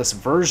Heartless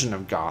version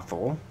of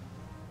Gothel.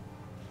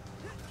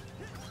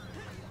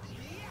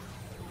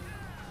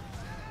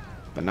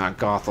 But not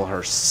Gothel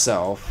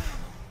herself.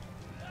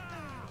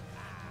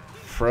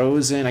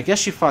 Frozen, I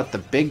guess you fought the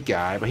big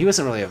guy, but he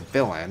wasn't really a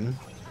villain,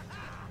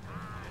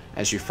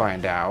 as you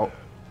find out.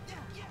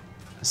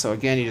 So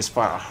again, you just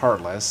fought a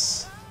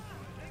Heartless.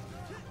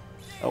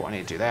 Oh, I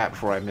need to do that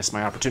before I miss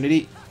my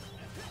opportunity.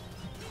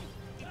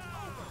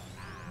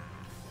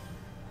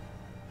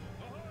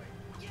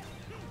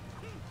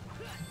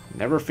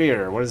 Never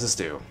fear. What does this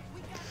do?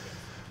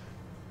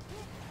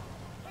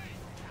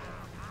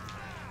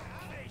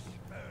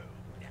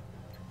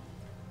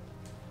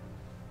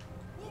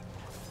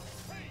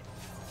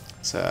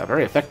 It's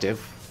very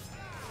effective.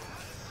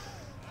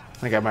 I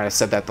think I might have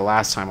said that the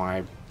last time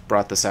I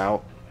brought this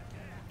out.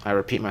 I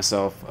repeat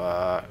myself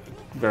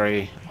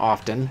very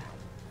often.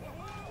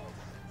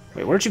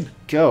 Wait, where'd you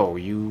go,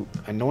 you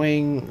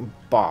annoying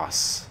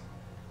boss?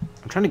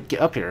 I'm trying to get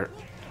up here.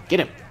 Get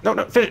him. No,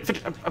 no, finish,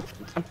 finish.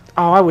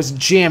 Oh, I was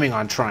jamming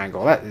on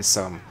triangle. That's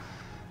some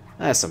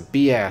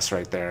BS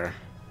right there.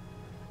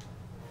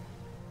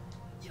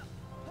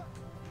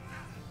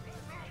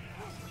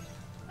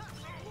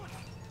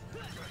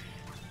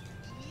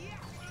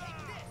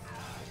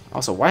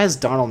 Also, why has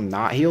Donald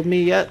not healed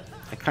me yet?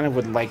 I kind of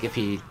would like if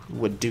he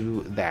would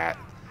do that,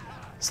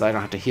 so that I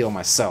don't have to heal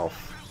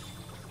myself.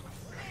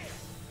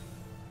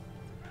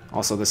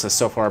 Also, this has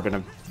so far been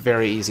a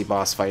very easy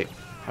boss fight.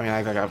 I mean,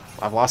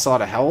 I've lost a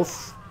lot of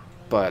health,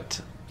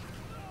 but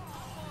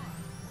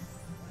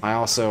I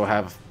also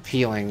have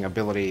healing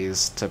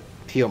abilities to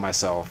heal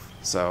myself,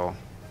 so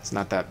it's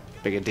not that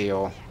big a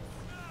deal.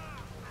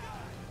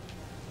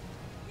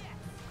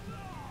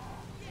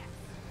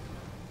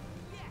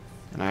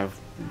 And I've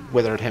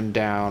withered him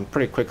down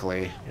pretty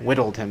quickly.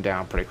 Whittled him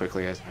down pretty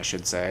quickly, I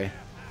should say.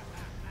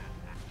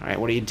 Alright,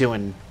 what are you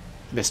doing,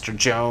 Mr.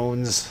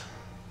 Jones?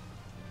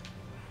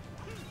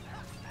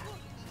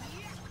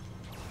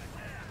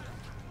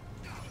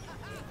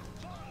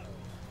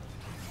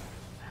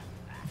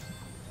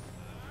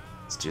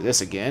 Let's do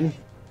this again.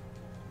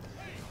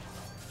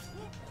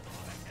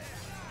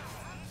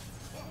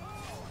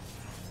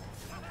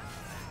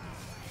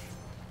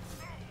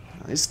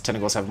 These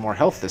tentacles have more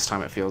health this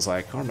time, it feels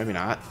like. Or maybe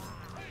not.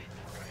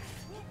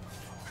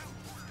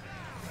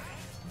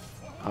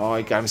 Oh,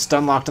 I got him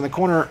stun locked in the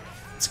corner.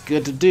 It's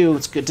good to do.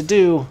 It's good to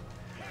do.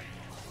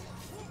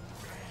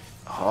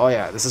 Oh,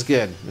 yeah. This is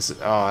good.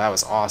 Oh, that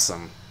was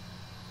awesome.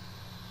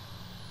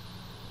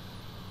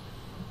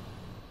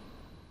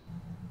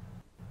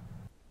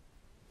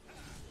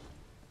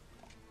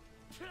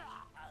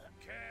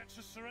 Care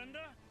to surrender?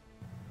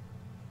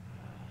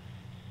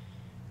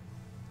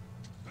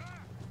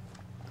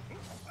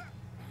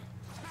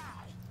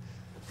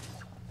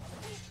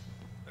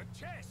 The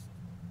chest!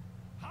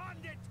 Hand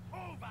it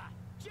over!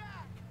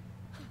 Jack!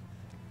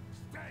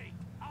 Stay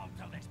out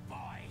of this, boy!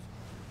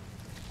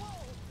 Whoa!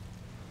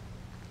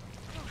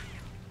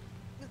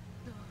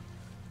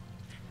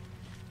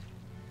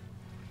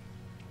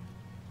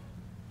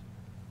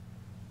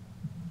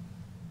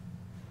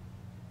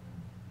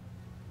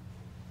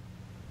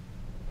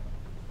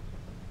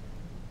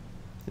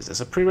 Is this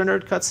a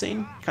pre-rendered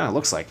cutscene? Kind of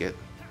looks like it.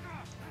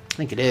 I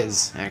think it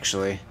is,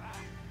 actually.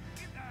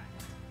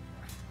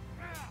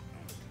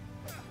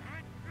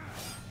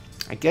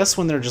 I guess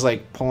when they're just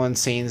like pulling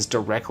scenes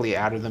directly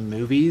out of the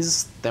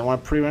movies, they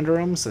want to pre-render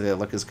them so they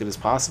look as good as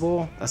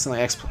possible. That's the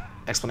only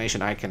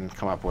explanation I can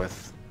come up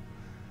with.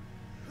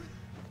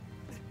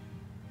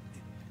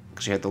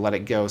 Because you had the Let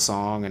It Go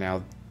song, and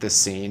now this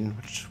scene,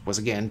 which was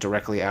again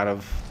directly out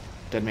of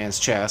Dead Man's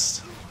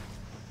Chest.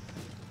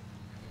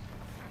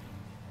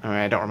 I mean,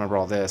 I don't remember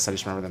all this, I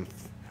just remember them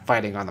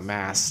fighting on the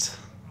mast.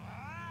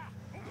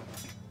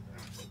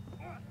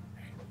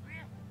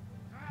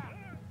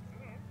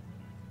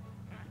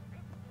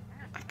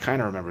 I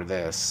kind of remember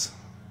this.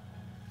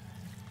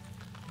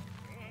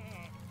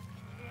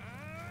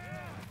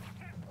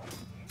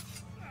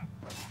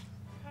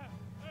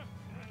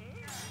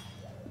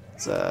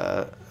 It's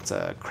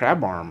a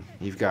crab arm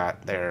you've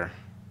got there.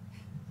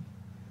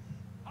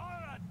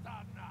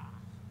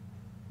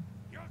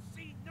 You'll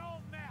see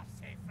no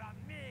mercy from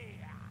me!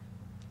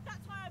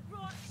 That's why I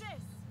brought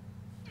this.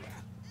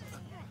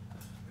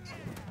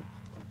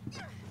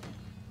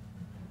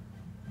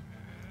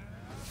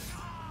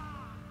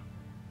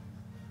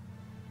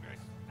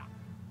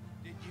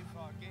 Did you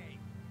forget?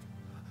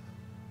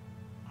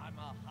 I'm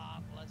a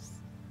heartless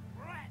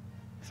wretch!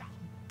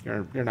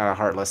 You're not a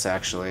heartless,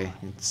 actually.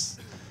 It's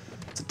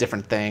a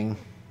different thing.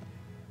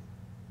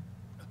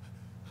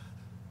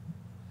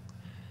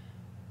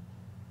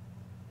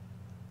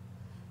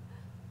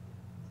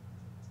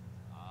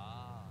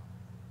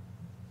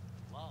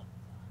 Love.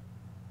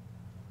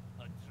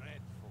 A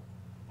dreadful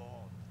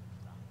bond.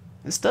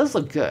 This does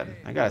look good,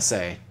 I gotta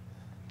say.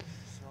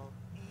 So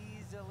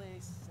easily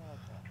settled.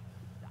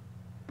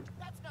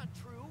 That's not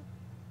true.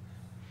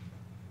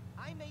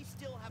 I may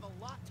still have a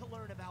lot to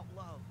learn about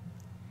love,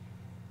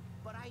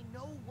 but I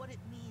know what it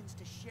means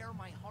to share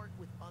my heart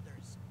with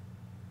others.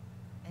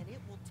 And it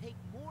will take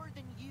more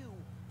than you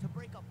to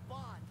break a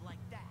bond like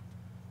that.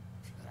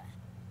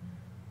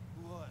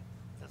 What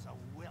does a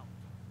whelp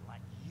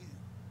like you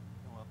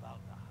know about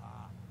the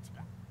heart?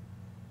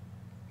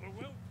 The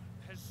whelp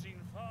has seen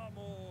far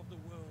more of the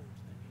world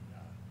than you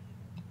know.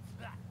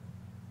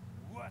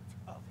 What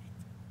of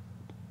it?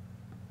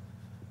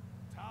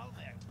 Tell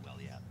me,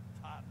 will you,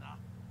 partner?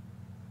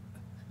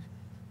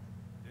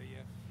 Do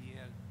you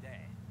fear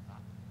death?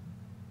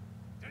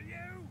 Do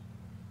you?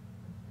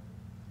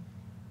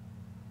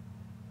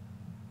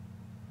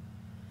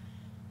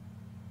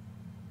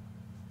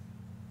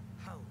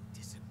 How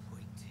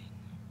disappointing.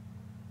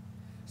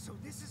 So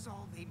this is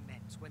all they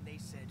meant when they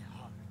said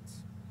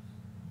hearts.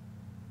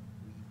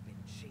 We've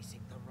been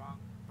chasing the wrong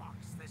box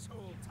this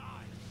whole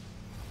time.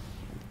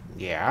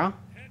 Yeah,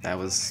 that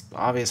was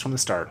obvious from the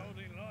start.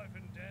 Holding life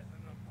and death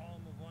in the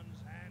palm of one's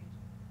hand.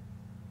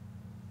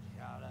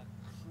 You're a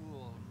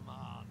cruel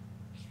man,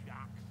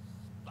 Jack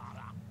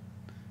Sparrow.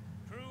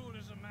 Cruel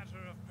is a matter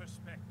of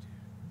perspective.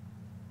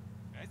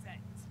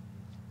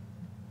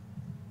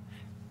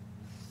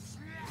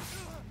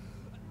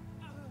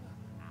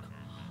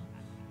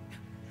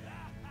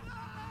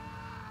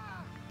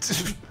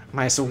 Is it?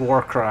 Nice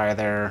war cry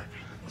there,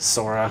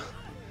 Sora.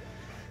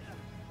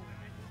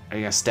 Are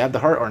you gonna stab the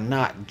heart or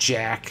not,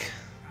 Jack?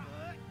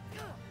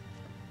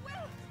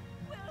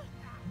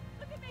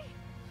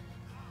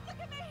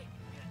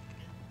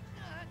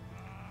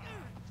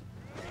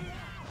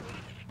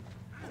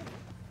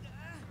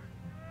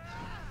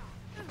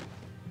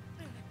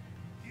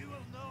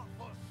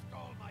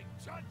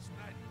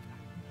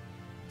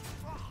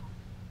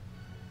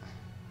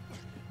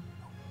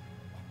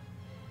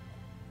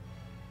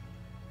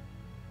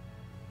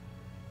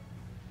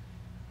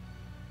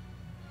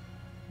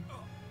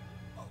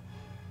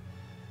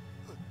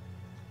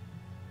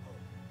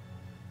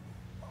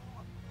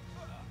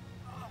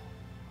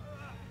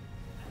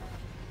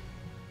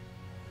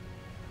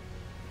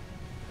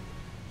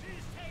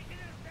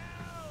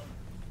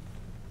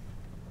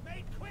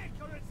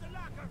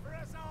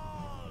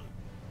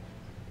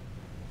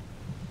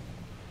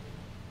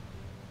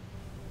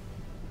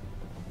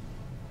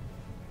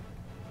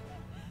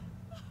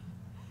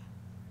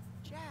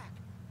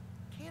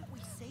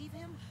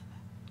 save him?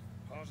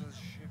 Part of the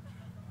ship,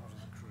 part of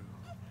the crew.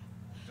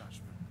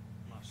 Dutchman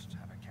must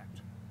have a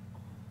captain.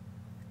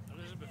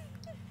 Elizabeth,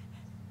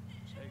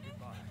 say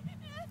goodbye.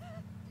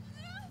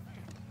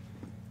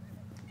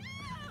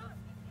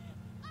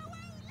 I won't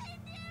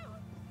leave you!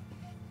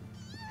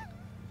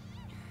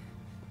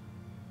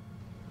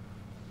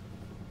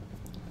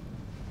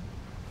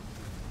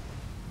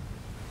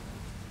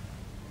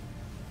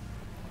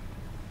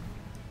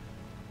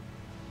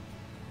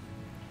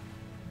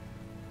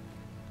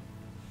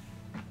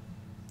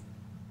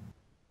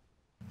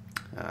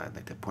 I'd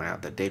like to point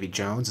out that Davy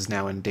Jones is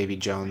now in Davy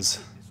Jones'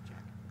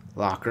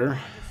 locker.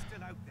 It's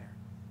still out there.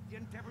 The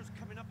Endeavor's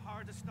coming up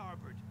hard to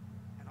starboard.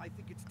 And I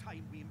think it's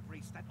time we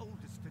embrace that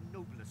oldest and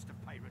noblest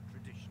of pirate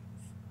traditions.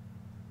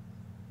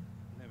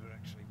 Never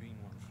actually been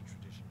one for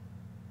tradition.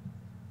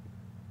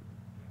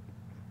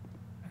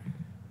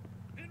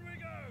 In we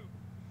go!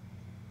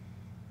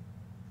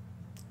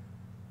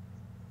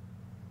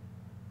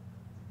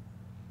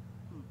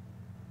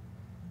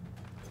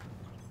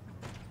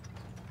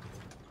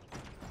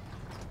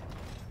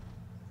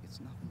 It's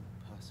nothing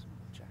personal,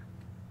 Jack.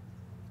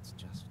 It's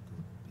just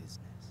good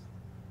business.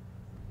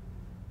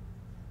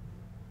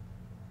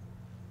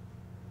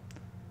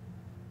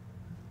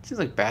 Seems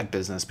like bad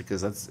business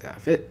because I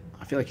feel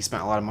like he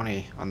spent a lot of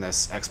money on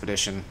this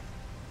expedition.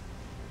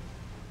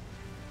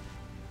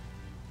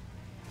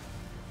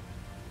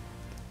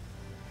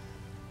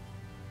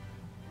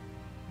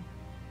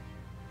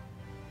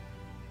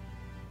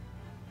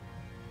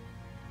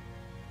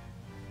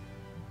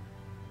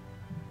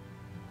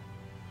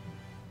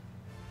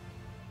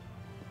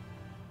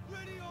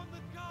 Ready on the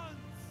guns!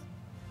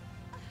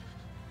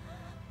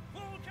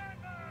 Full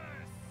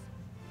canvas!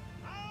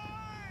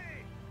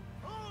 Aye!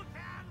 Full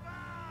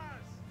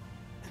canvas!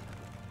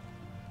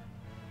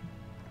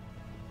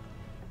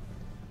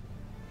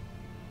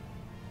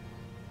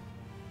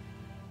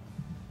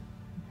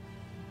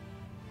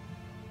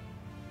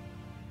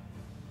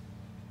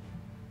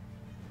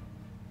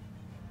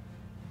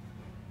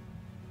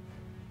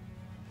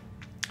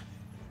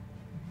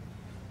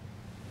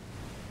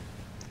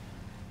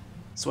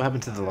 So what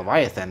happened to the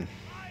Leviathan?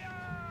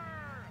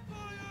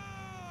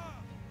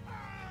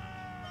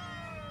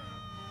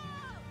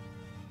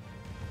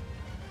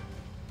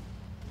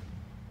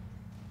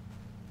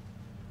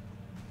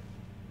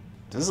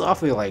 This is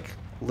awfully like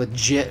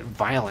legit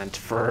violent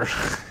for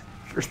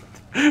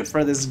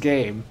for this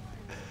game.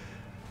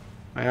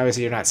 I mean,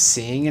 obviously you're not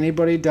seeing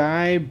anybody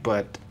die,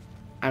 but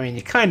I mean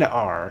you kind of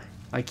are.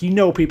 Like, you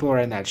know, people are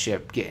in that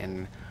ship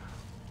getting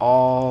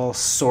all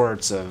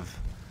sorts of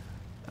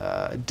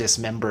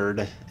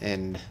dismembered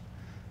and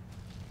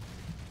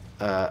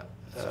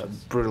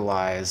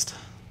brutalized.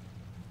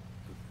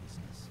 Good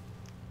business.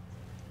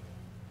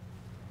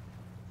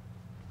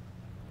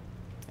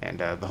 And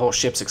the whole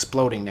ship's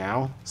exploding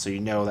now, so you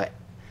know that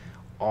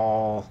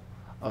all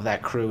of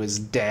that crew is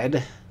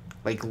dead,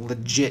 like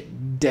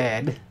legit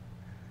dead,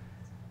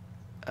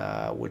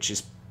 which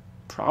is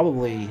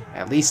probably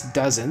at least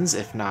dozens,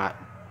 if not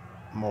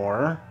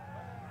more.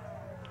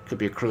 Could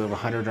be a crew of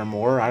 100 or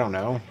more, I don't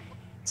know.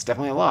 It's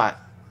definitely a lot.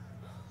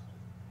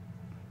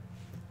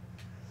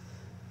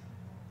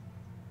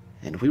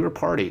 And we were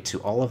party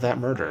to all of that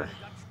murder.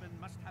 Dutchman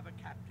must have a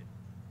captain.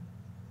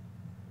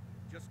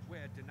 Just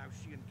where do now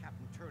she and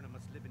Captain Turner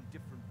must live in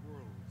different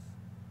worlds?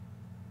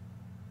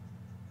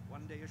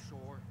 One day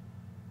ashore,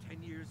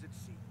 10 years at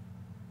sea.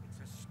 It's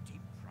a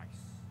steep price.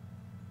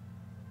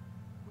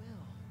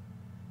 Will,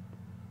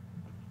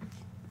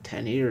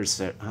 10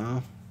 years, huh?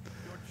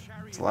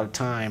 Your It's a lot of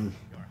time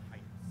Your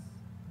Highness.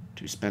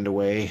 to spend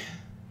away,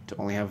 to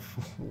only have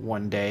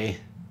one day.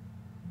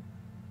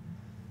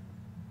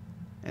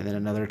 And then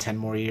another 10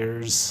 more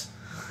years.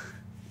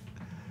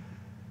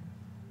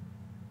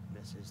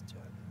 Mrs.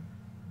 Turner.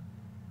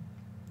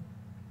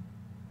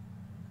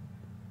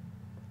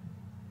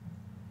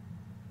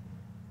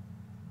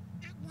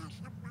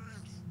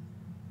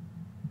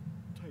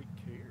 Take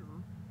care.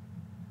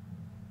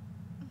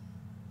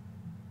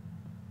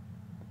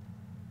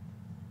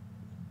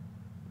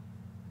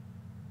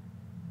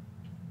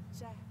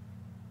 Jack.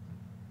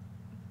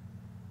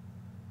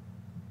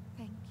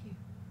 Thank you.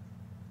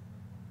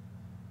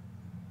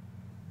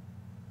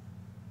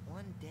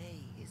 one day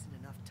isn't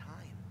enough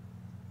time.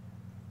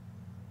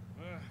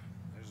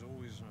 There's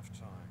always enough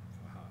time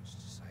for hearts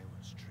to say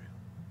what's true.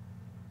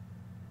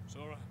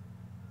 Sora,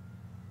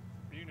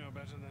 you know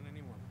better than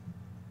anyone.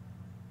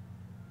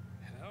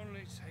 It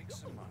only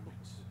takes a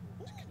moment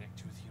to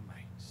connect with your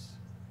mates.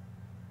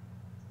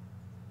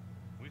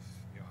 With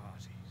your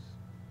hearties.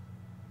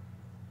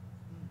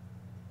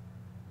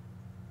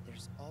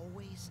 There's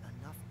always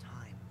enough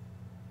time.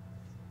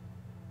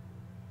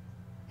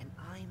 And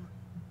I'm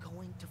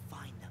going to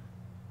find them.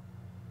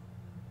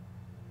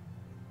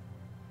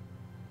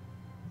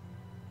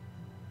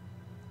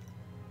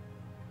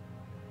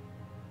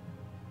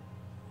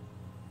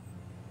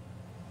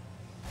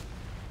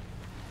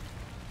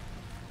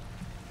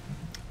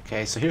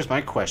 Okay, so here's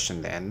my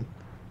question then.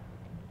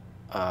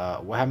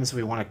 What happens if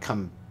we want to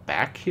come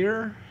back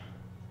here?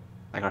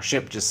 Like, our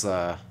ship just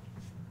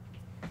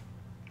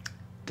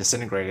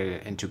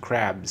disintegrated into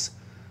crabs.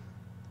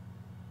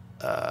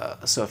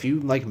 So if you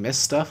like miss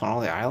stuff on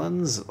all the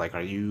islands, like,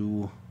 are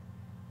you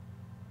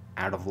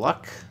out of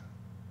luck?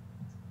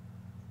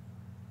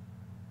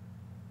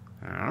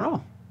 I don't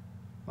know.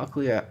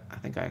 Luckily, I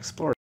think I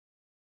explored.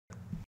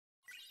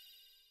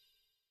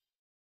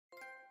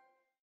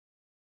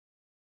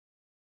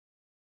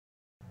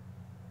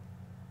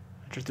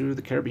 Enter through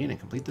the Caribbean and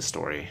complete the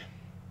story.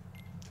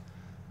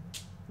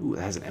 Ooh, it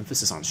has an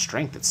emphasis on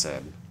strength, it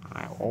said.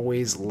 I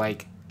always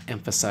like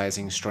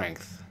emphasizing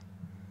strength.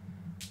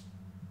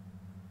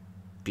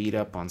 Beat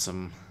up on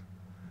some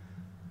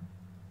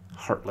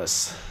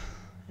Heartless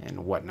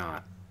and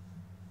whatnot.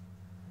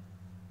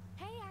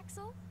 Hey,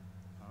 Axel.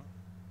 Huh?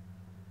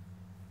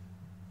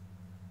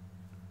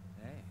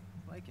 Hey,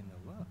 liking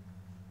the look.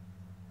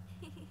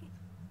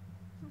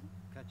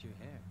 Cut your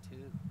hair,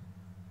 too.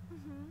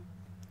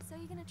 So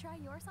you gonna try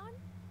yours on?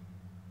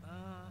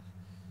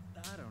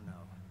 I don't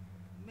know.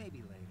 Maybe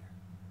later.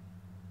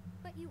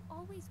 But you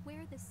always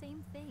wear the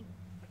same thing.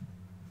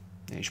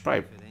 Yeah, you should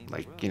probably,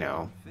 like, you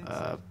know,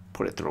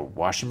 put it through a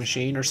washing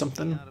machine or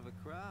something. Out of a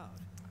crowd.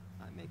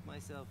 I make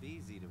myself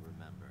easy to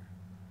remember.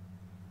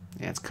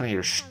 Yeah, it's kind of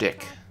your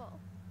shtick. Thoughtful.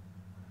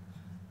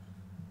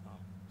 Oh,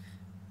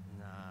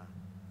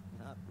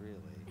 nah, not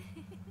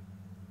really.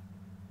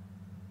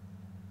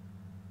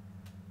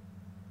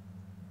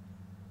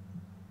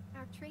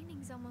 Our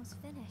training's almost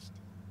finished.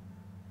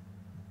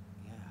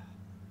 Yeah.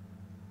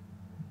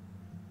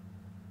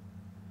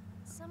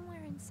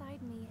 Somewhere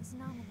inside me is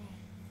Naminé.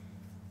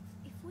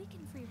 If we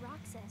can free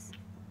Roxas,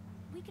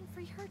 we can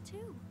free her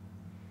too.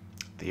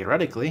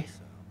 Theoretically.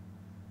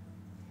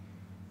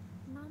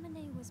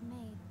 Naminé was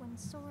made when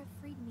Sora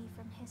freed me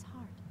from his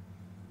heart.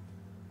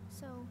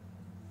 So,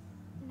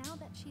 now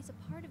that she's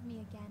a part of me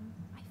again,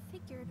 I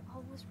figured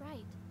all was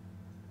right.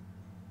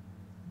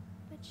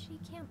 But she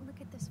can't look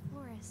at this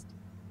forest,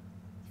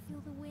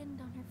 feel the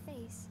wind on her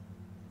face.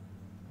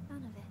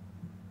 None of it.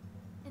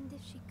 And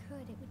if she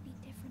could, it would be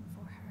different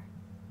for her.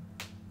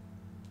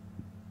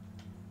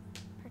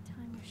 Her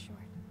time was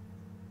short,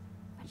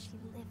 but she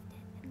lived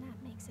it, and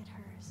that makes it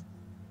hers.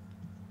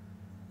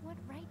 What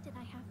right did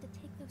I have to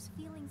take those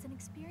feelings and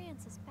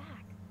experiences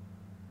back?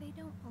 They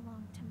don't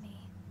belong to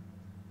me.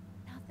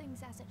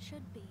 Nothing's as it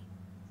should be.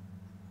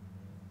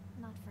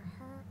 Not for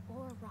her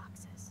or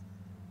Roxas.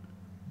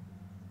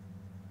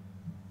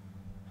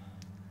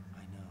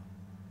 I know.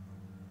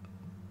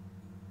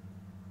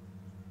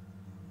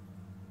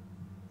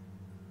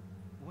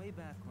 Way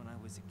back when I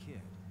was a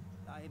kid,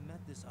 I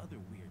met this other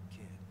weird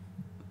kid.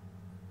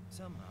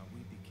 Somehow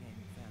we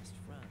became fast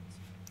friends.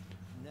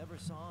 Never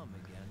saw him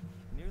again.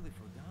 Nearly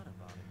forgot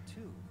about it,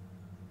 too.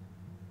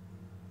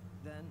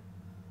 Then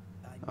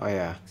I Oh met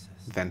yeah, Roxas.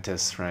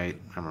 Ventus, right?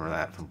 I remember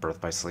that from Birth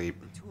by Sleep.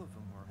 The two of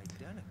them were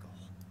identical.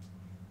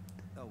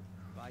 Oh,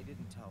 I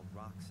didn't tell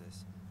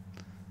Roxas.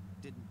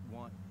 Didn't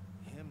want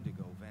him to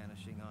go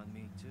vanishing on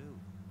me, too.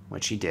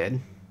 Which he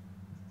did.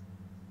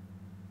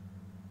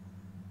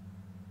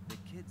 The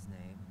kid's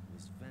name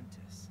was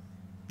Ventus.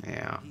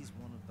 Yeah. He's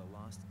one of the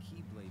lost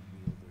Keyblade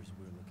wielders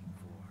we're looking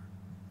for.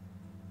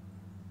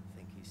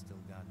 Think he's still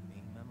got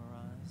me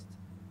memorized?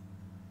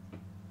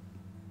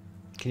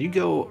 Can you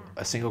go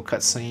a single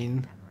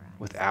cutscene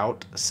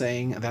without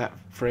saying that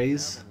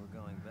phrase? Now that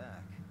we're going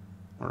back.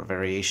 Or a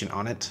variation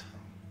on it?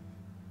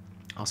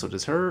 Also,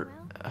 does her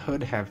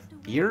hood have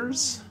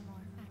ears?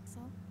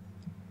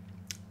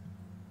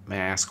 May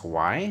I ask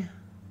why?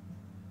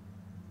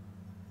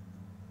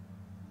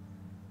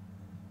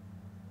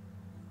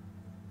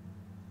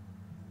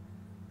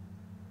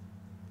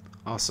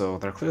 Also,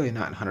 they're clearly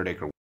not in 100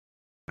 Acre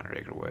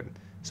Wood,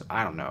 so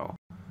I don't know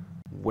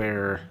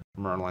where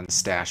Merlin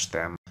stashed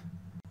them.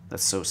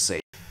 That's so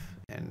safe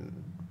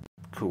and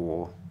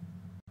cool.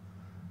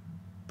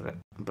 But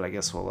I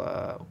guess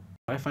we'll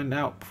find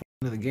out before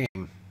the end of the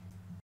game.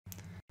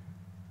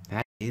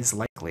 That is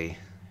likely to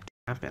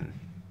happen.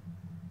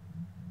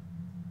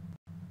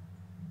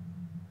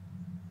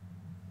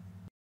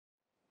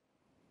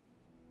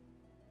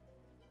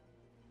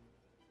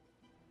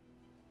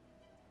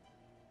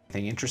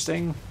 Anything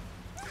interesting?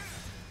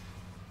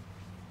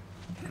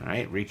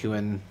 Alright, Riku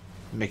and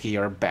Mickey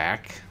are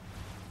back.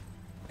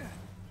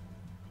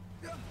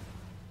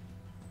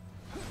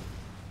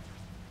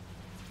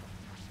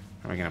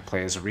 Are we gonna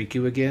play as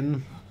Riku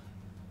again?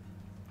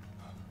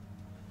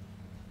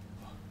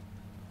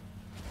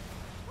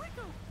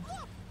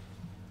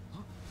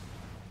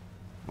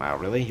 Wow,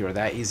 really? You were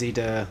that easy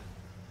to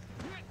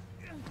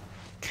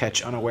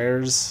catch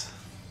unawares?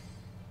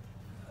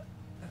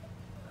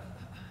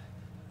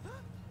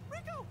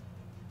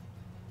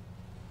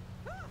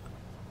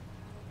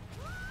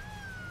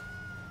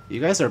 You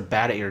guys are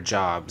bad at your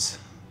jobs.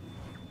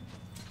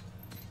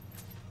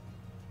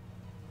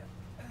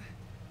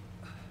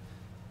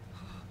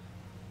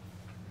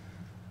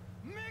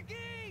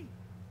 Mickey!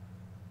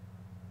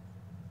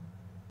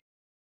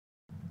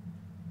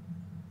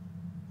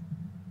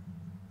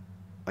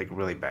 Like,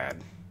 really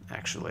bad,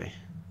 actually.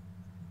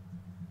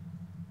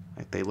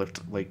 Like, they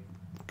looked, like,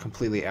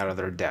 completely out of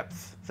their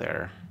depth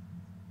there.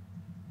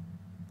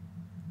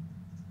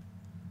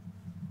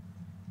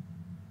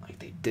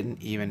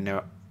 didn't even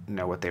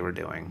know what they were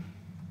doing.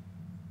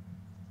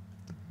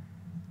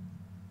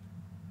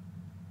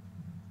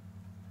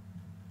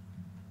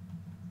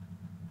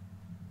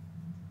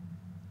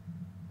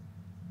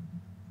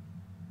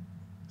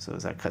 So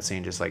is that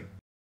cutscene just like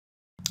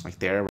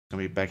there? We're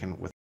gonna be back in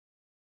with.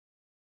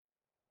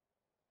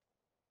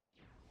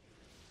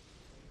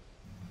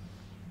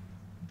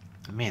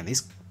 Man,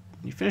 these,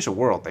 you finish a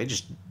world, they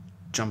just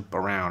jump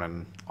around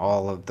in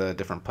all of the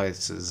different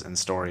places and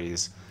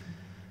stories.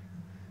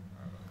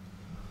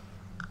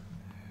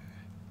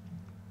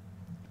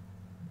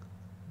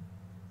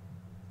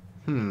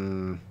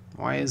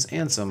 Why is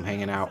Ansem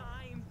hanging out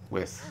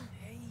with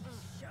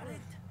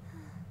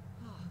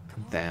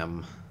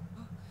them?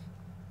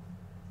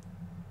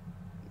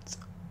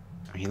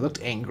 I mean, he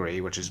looked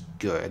angry, which is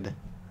good.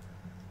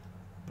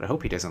 But I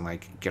hope he doesn't,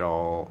 like, get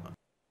all...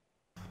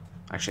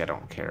 Actually, I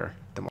don't care.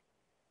 The more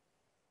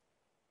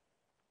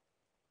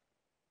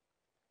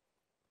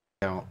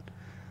I don't.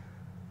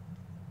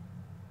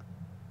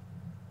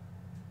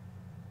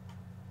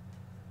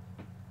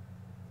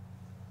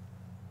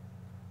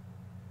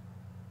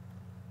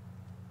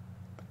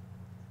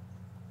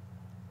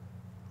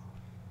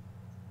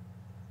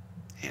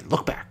 And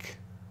look back.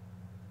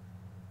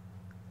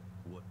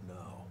 What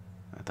now?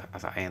 I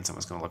thought Ansem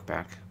was going to look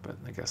back, but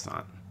I guess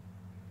not.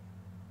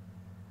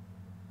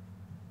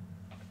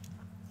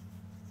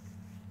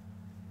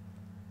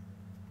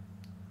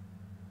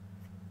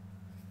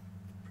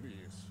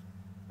 Please,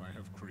 I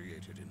have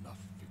created enough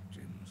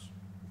victims.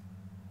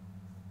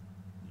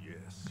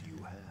 Yes,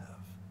 you have.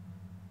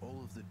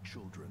 All of the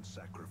children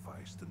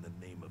sacrificed in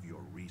the name of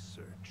your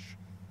research.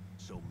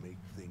 So make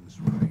things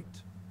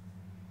right.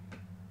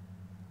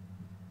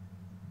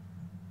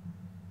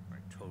 I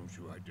told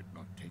you I did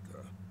not take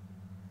her.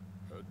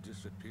 Her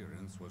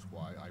disappearance was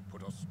why I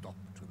put a stop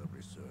to the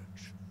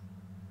research.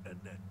 And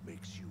that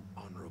makes you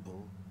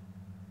honorable?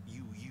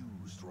 You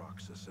used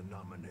Roxas and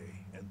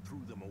Naminé and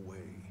threw them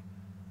away.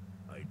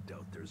 I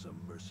doubt there's a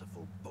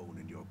merciful bone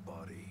in your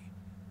body.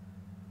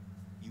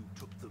 You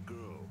took the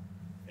girl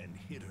and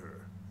hid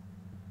her.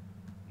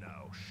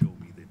 Now show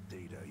me the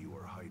data you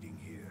are hiding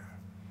here.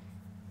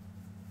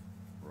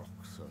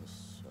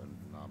 Roxas and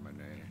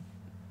Naminé.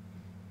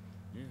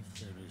 If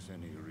there is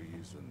any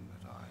reason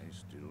that I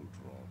still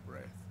draw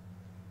breath,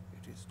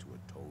 it is to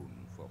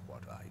atone for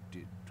what I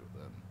did to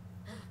them.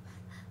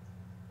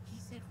 He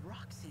said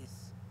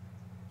Roxas.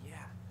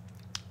 Yeah.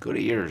 Good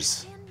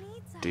ears, Dan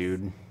needs us.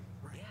 dude.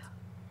 Yeah.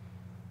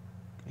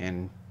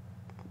 And,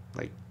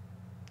 like,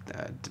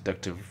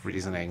 deductive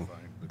reasoning.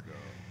 Find the girl.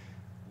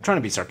 I'm trying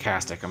to be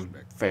sarcastic, I'm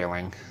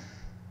failing.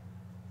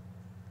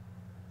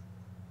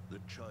 The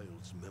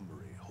child's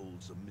memory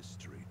holds a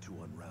mystery to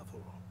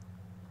unravel.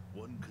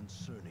 One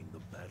concerning the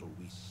battle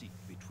we seek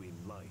between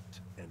light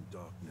and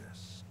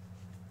darkness.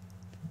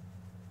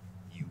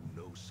 You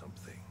know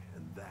something,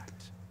 and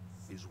that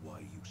is why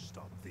you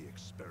stopped the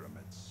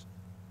experiments.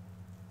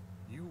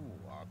 You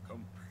are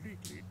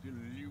completely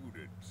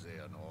deluded,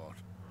 Xehanort.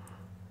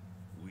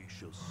 We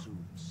shall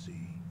soon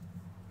see.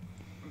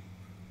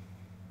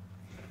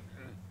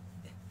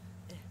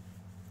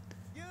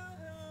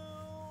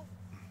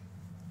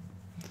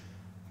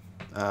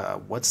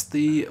 What's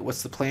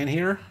the plan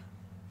here,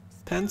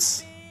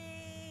 Pence?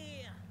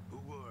 Who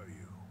are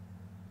you?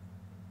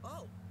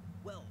 Oh,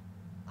 well,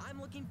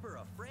 I'm looking for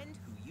a friend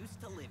who used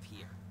to live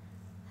here.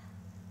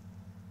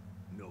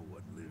 No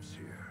one lives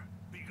here.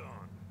 Be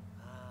gone.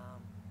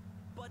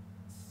 But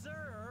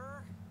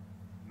sir...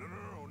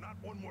 No, not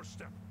one more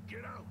step.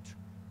 Get out.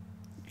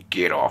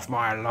 Get off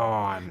my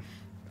lawn.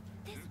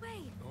 This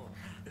way.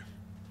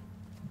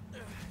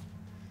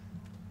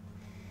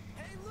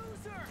 Hey,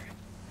 loser!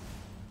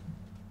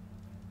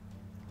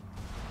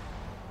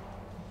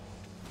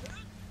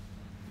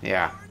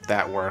 Yeah,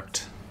 that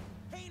worked.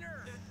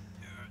 Painter!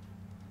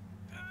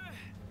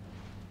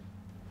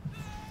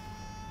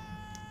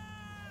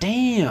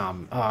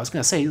 Damn! Oh, I was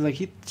gonna say, like,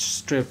 he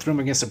straight threw him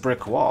against a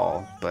brick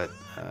wall, but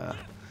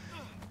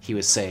he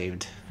was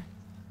saved.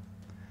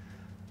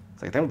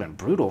 It's like, that would've been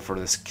brutal for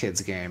this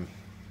kid's game.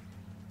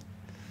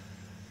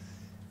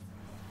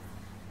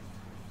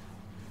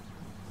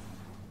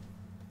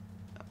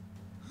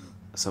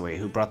 So wait,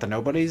 who brought the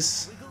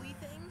nobodies? Wiggly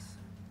things?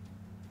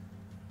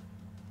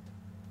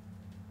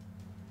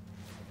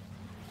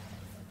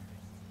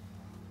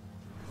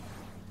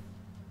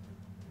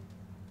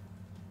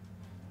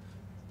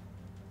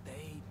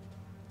 They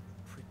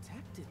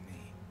protected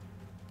me.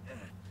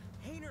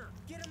 Hayner,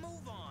 get a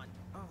move on!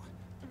 Oh,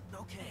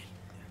 okay.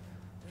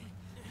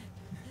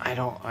 I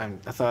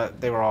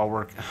thought they were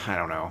all I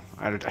don't know.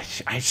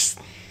 It's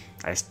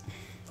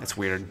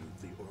weird.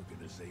 The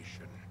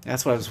organization.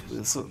 That's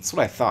what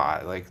I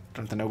thought. Like,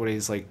 don't the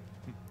nobodies, like,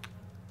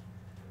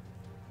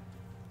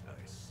 I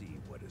see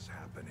what is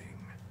happening.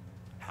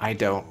 I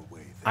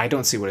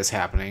don't see what is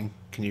happening.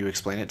 Can you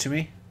explain it to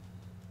me?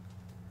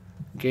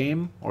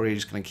 Game? Or are you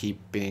just gonna keep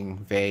being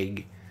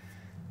vague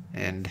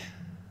and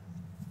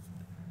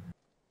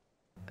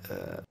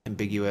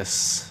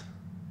ambiguous?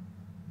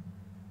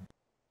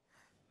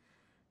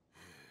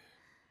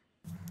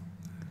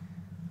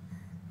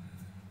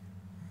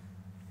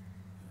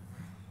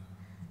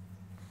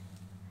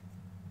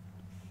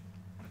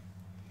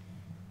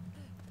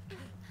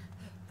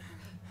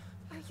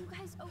 You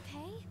guys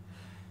okay?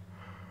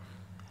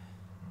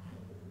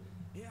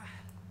 Yeah,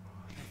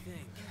 I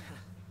think.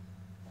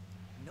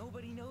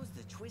 Nobody knows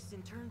the twists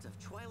and turns of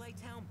Twilight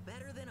Town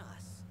better than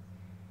us.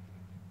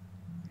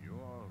 You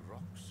are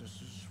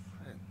Roxas's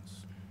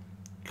friends.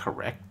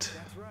 Correct.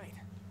 That's right.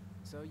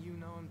 So you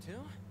know him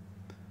too?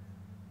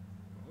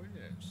 Oh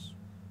yes,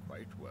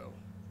 quite well.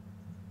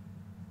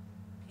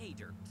 Hey,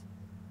 Dirt.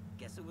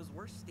 Guess it was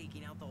worth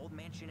staking out the old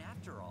mansion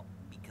after all,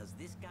 because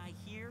this guy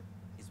here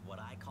is what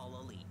I call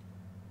a lead.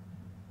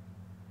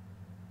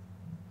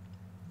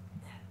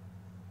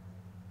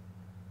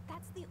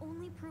 That's the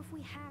only proof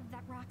we have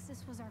that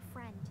Roxas was our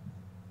friend.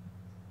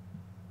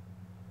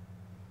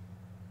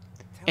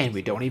 And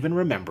we don't even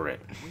remember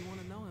it. We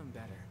want to know him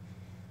better.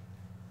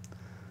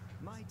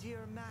 My dear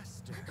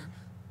master,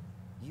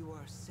 you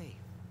are safe.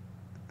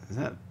 Is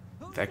that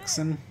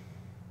Vexen?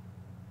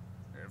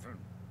 Evan,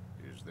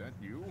 is that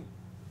you?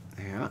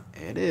 Yeah,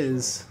 it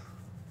is.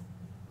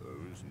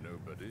 Those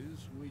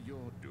nobodies were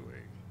your doing.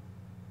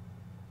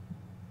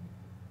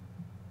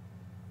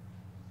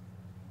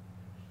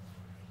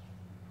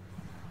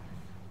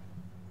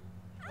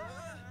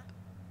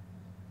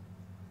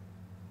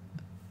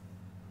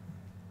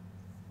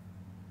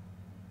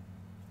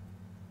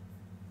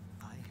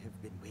 I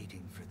have been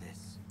waiting for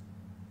this.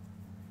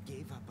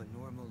 Gave up a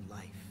normal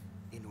life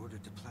in order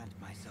to plant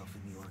myself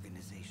in the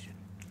organization.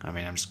 I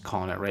mean, I'm just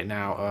calling it right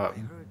now.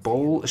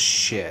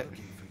 Bullshit.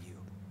 Looking for you.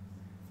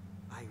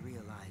 I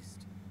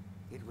realized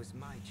it was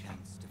my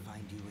chance to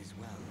find you as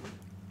well.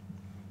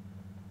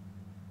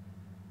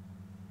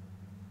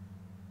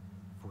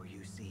 For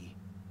you see,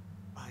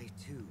 I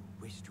too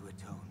wish to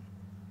atone.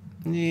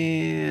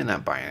 Yeah,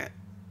 not buying it.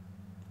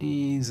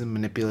 He's a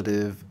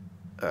manipulative,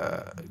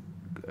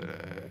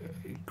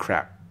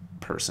 crap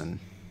person.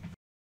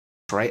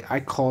 Right? I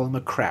call him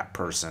a crap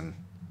person.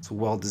 It's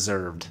well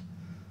deserved.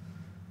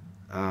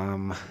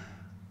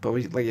 But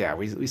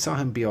we saw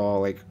him be all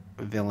like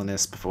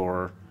villainous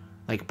before,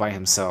 like by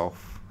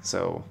himself.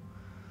 So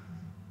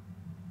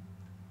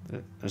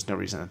there's no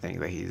reason to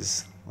think that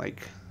he's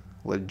like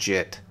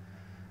legit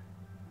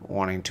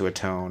wanting to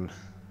atone.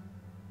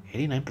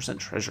 89%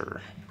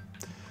 treasure.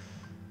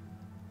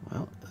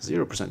 Well,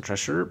 0%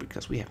 treasure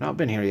because we have not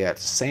been here yet.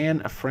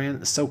 San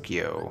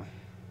Francisco,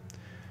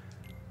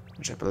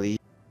 which I believe,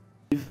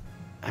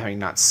 having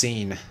not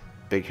seen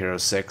Big Hero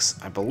 6,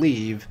 I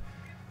believe.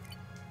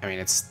 I mean,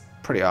 it's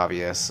pretty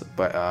obvious,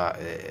 but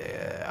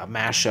a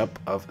mashup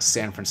of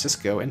San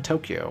Francisco and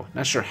Tokyo.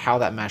 Not sure how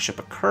that mashup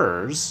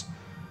occurs.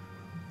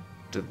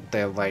 Did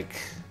they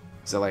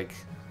is it like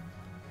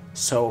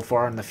so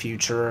far in the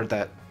future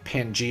that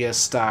Pangea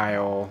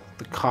style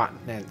the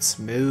continents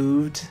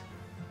moved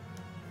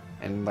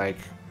and like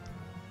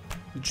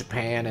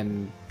Japan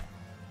and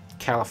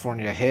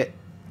California hit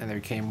and they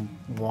became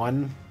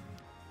one?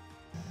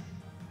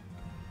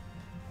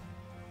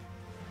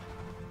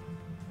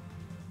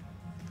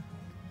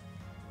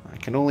 I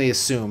can only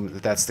assume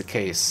that that's the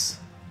case,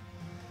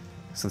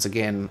 since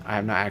again I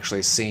have not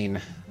actually seen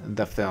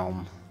the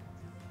film.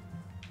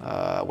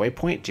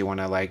 Waypoint, do you want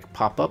to like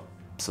pop up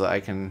so that I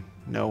can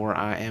know where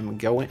I am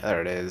going?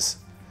 There it is.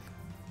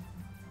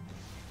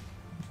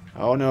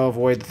 Oh no,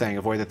 avoid the thing,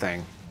 avoid the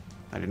thing.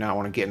 I do not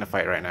want to get in a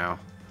fight right now.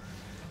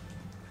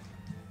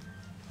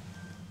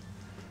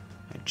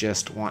 I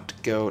just want to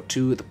go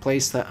to the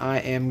place that I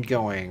am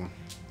going.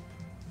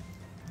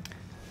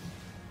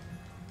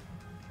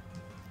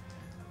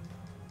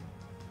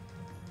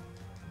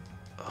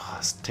 Oh,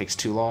 this takes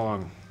too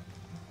long.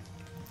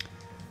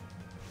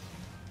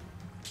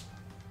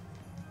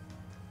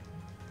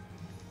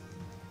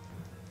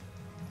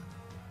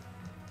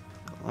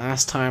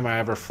 Last time I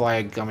ever fly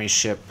a gummy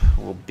ship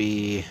will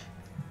be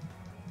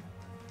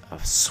a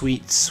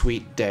sweet,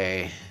 sweet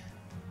day.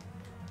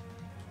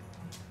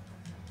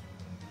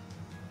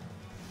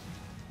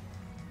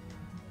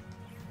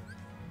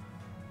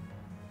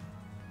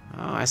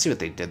 Oh, I see what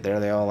they did there.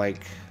 They all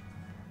like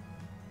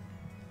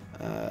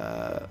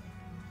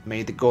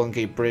made the Golden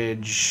Gate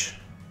Bridge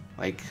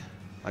like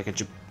a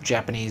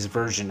Japanese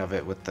version of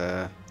it with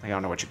the, I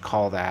don't know what you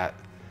call that,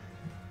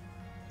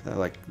 the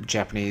like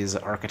Japanese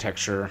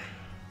architecture.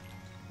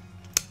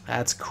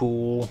 That's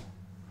cool.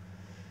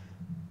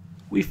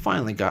 We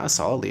finally got a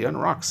solid lead on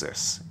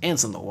Roxas.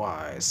 Anson the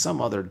Wise, some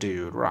other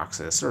dude,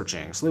 Roxas,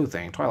 searching,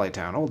 sleuthing, Twilight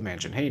Town, Old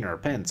Mansion,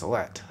 Hayner, Penn,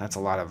 Solette. That's a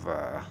lot of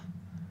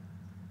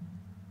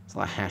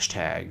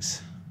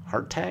hashtags.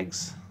 Heart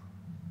tags?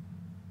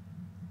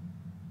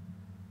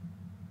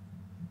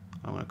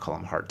 I'm gonna call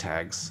them heart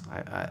tags.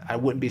 I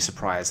wouldn't be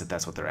surprised if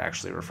that's what they're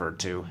actually referred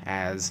to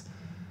as,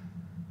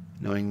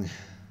 knowing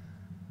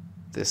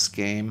this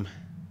game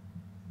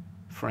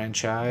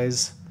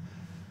franchise.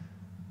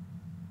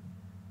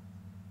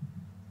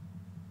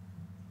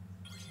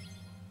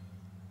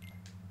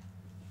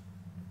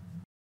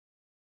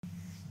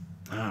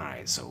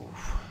 Alright, so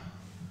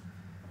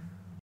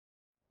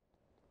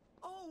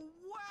Oh,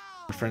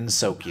 wow! our friend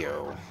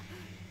Sokyo.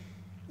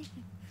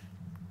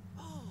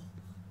 Oh,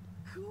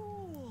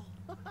 cool!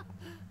 Oh,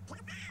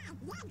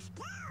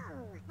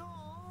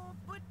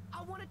 but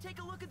I want want to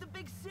take a look at the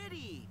big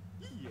city.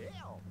 Yeah,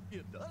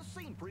 it does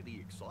seem pretty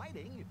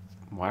exciting.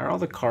 Why are all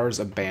the cars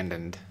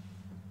abandoned?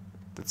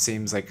 That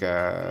seems like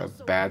a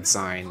bad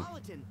sign.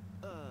 Cosmopolitan.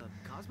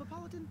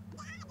 Cosmopolitan?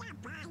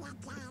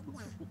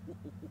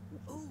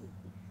 Ooh.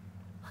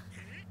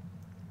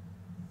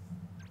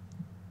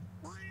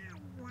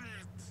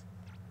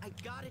 I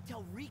gotta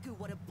tell Riku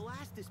what a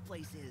blast this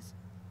place is.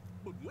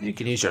 You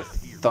can use your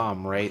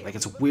thumb, right? Like,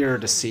 it's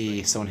weird to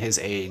see someone his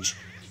age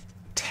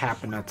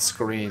tapping at the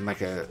screen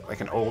like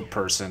an old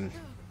person.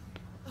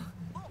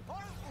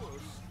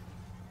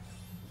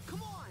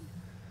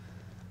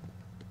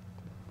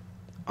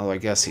 Although I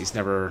guess he's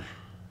never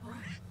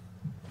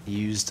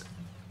used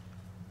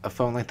a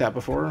phone like that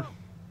before. Are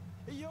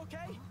you okay?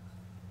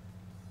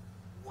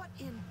 What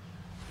in?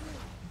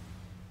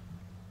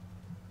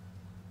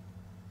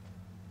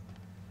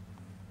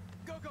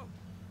 Go, go!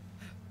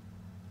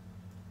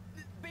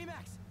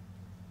 Baymax!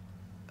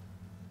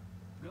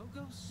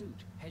 Go-Go's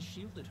suit has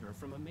shielded her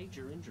from a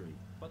major injury,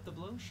 but the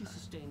blow she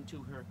sustained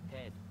to her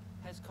head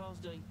has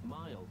caused a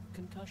mild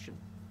concussion.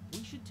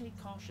 We should take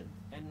caution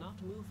and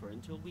not move her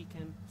until we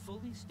can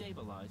fully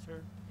stabilize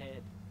her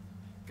head.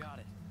 Got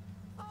it.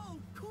 Oh,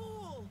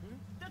 cool!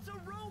 That's a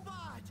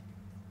robot!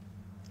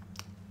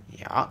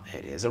 Yeah,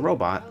 it is a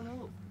robot.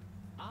 Hello.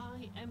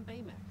 I am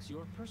Baymax,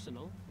 your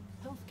personal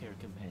healthcare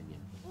companion.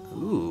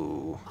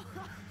 Ooh.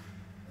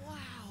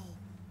 Wow!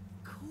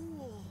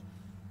 Cool!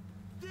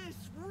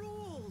 This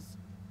rules!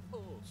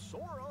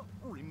 Sora,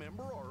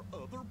 remember our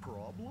other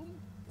problem?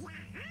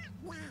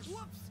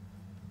 Whoops!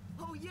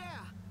 Oh,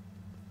 yeah!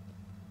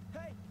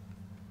 Hey!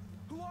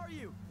 Who are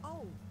you?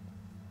 Oh!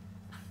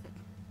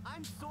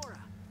 I'm Sora.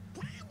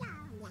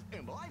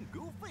 And I'm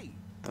Goofy.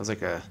 That was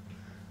like a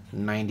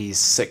 90s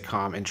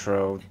sitcom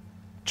intro.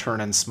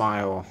 Turn and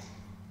smile.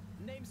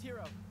 Name's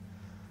Hero.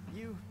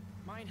 You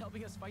mind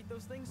helping us fight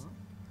those things?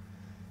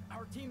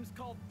 Our team's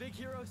called Big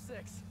Hero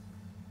 6.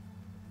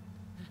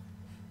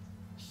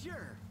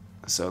 Sure.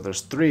 So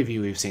there's 3 of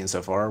you we've seen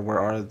so far. Where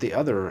are the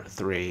other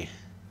 3?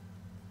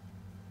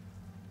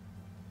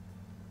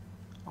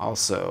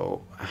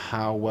 Also,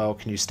 how well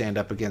can you stand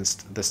up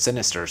against the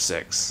Sinister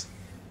Six?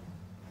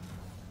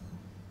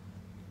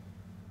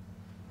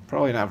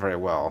 Probably not very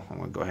well, I'm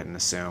going to go ahead and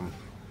assume.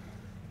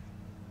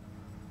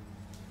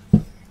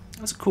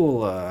 That's a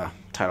cool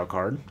title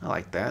card. I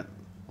like that.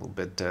 A little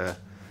bit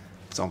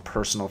its own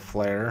personal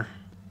flair,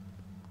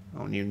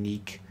 own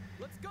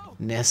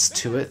uniqueness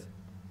to it.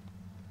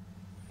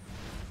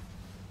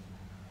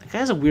 The guy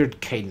has a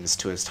weird cadence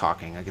to his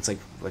talking. Like it's like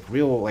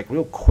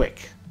real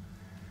quick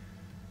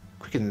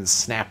and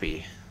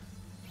snappy.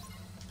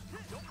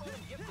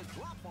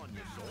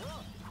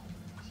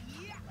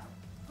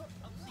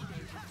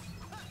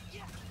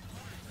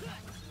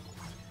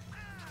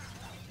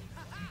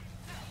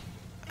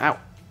 Ow.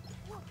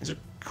 These are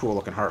cool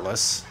looking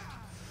Heartless.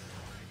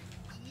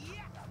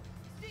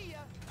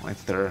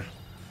 Like they're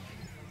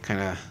kind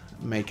of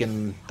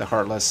making the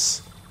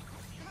Heartless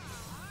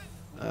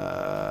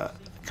kind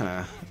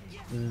of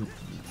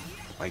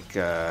like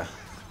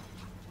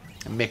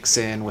mix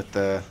in with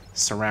the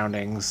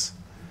surroundings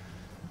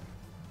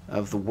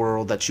of the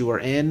world that you are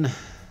in.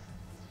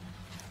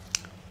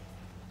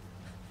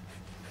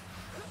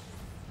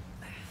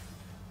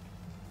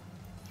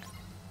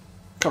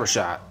 Cover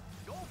shot.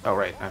 Oh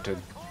right, I have to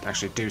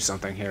actually do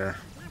something here.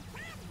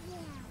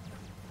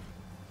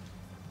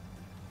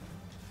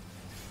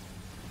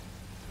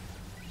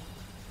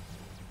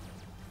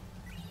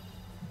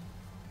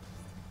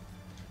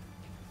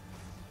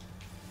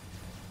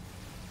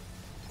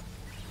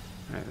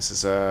 Alright, this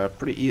is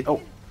pretty easy.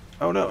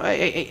 Oh no!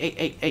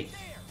 Hey!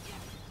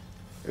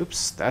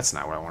 Oops, that's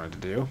not what I wanted to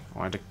do. I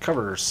wanted to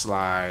cover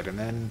slide and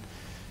then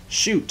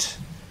shoot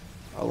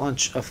a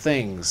bunch of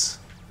things.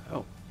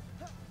 Oh,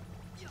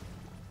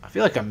 I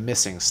feel like I'm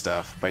missing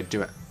stuff by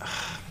doing.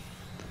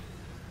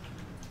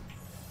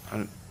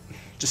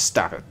 Just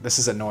stop it. This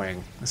is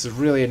annoying. This is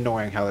really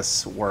annoying how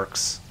this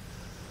works.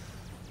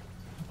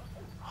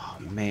 Oh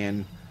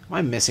man, am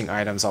I missing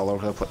items all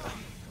over the place?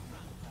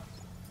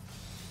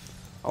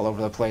 All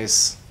over the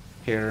place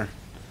here.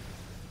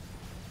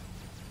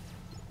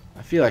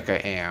 I feel like I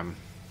am,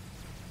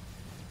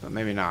 but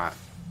maybe not.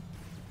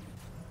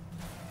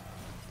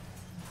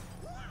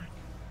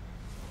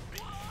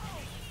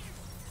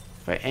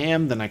 If I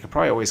am, then I could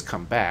probably always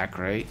come back,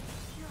 right?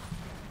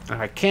 And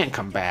if I can't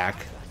come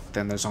back,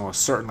 then there's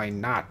almost certainly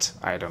not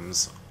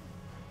items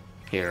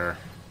here.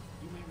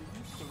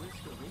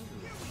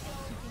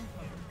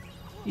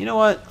 You know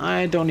what?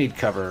 I don't need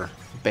cover,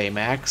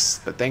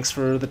 Baymax, but thanks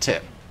for the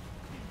tip.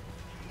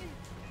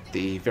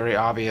 The very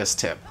obvious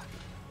tip.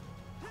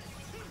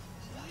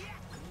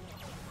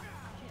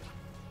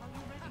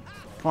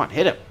 Come on,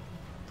 hit him.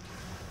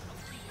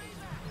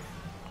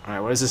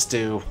 Alright, what does this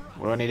do?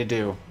 What do I need to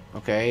do?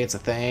 Okay, it's a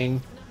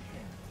thing.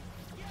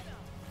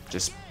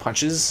 Just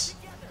punches.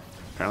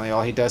 Apparently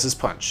all he does is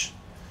punch.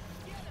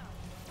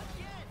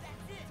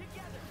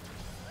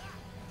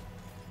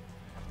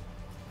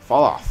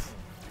 Fall off.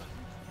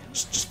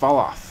 Just fall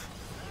off.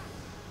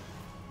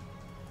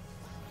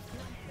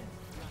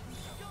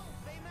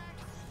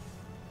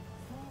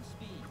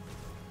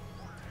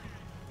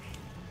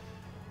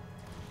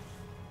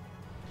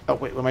 Oh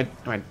wait, was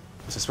I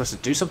supposed to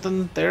do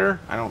something there?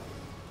 I don't.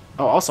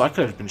 Oh, also I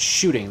could have been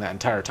shooting that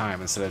entire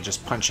time instead of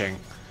just punching.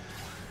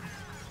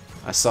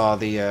 I saw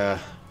the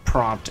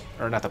prompt,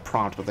 or not the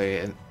prompt, but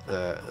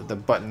the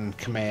button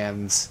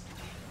commands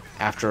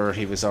after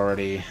he was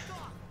already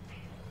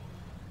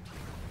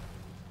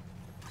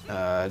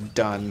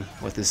done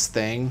with his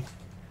thing.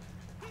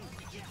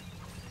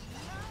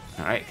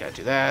 Alright, gotta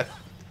do that.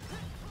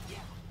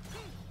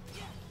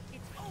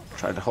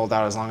 Tried to hold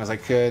out as long as I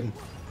could.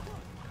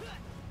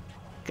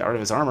 Got rid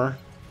of his armor.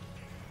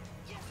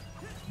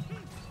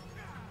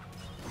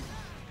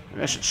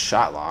 Maybe I should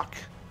shot lock.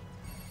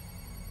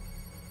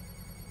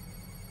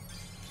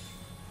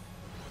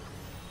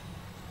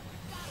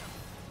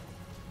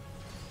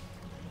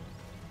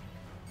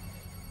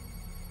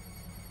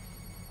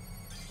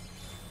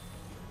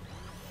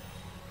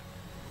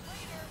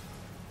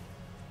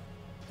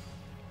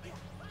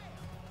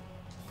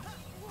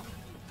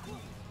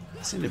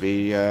 Seemed to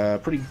be a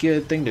pretty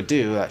good thing to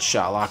do, that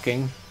shot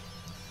locking.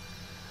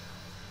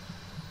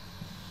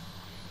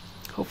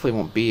 Hopefully it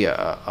won't be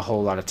a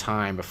whole lot of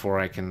time before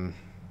I can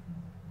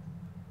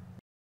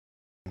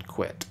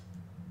quit.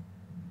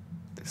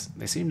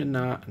 They seem to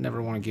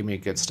never want to give me a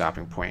good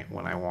stopping point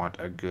when I want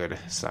a good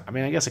stop. I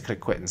mean, I guess I could have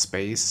quit in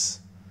space.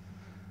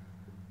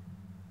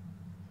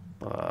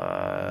 But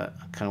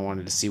I kind of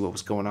wanted to see what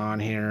was going on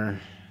here.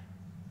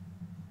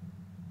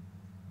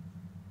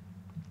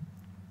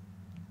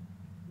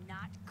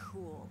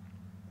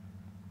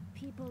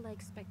 People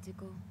like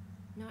spectacle,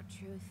 not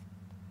truth.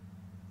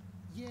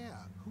 Yeah,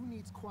 who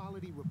needs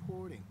quality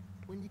reporting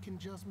when you can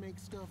just make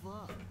stuff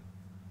up?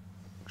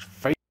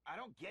 Fake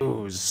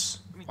news,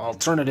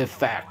 alternative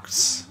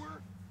facts.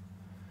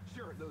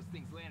 Sure, those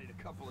things landed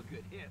a couple of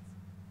good hits.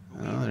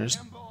 Oh, there's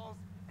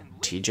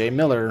TJ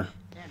Miller,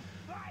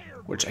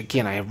 which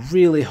again I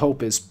really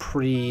hope is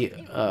pretty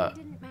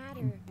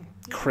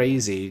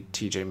crazy.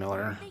 TJ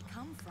Miller.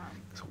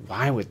 So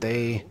why would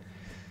they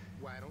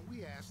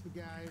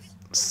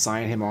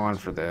sign him on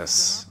for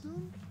this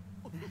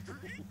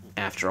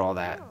after all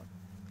that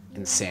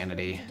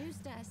insanity?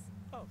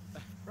 Oh,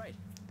 right.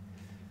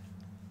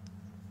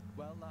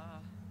 Well,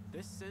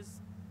 this is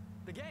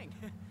the gang.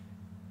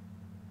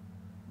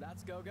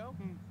 That's Go-Go.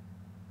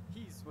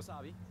 He's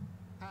Wasabi.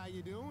 How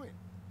you doing?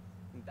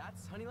 And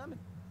that's Honey Lemon.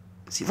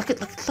 See, look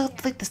at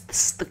like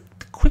this the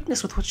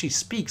quickness with which she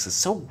speaks is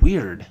so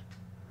weird.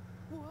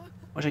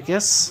 Which I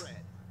guess.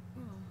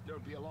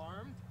 Don't be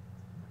alarmed.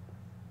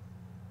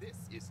 This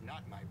is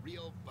not my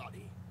real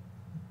body.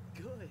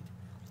 Good.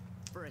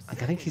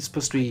 Like I think he's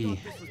supposed to be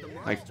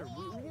like.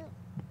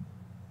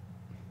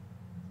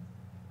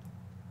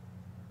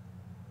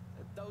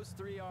 Those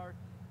three are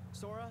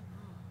Sora,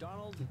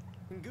 Donald,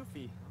 and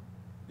Goofy.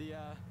 The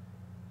I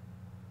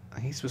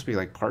think he's supposed to be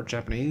like part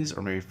Japanese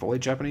or maybe fully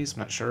Japanese. I'm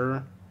not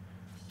sure.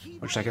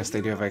 Which I guess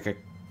they do have like a.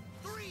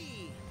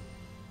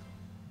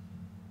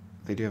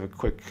 They do have a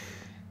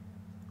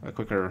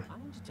quicker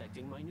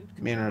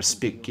manner of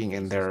speaking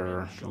in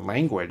their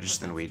language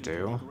than we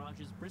do.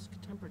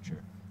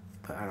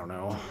 But I don't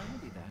know.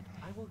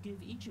 I will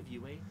give each of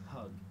you a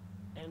hug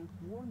and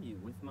warm you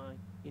with my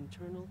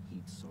internal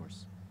heat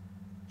source.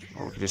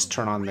 Or we could just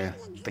turn on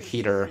the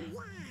heater.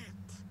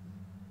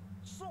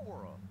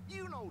 Sora,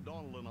 you know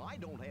Donald and I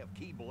don't have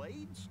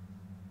keyblades.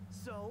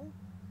 So,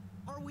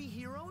 are we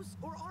heroes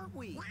or aren't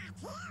we?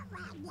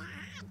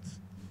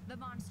 The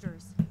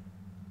monsters.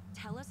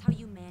 Tell us how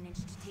you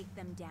managed to take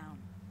them down.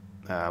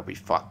 We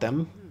fought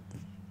them.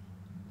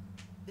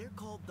 They're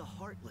called the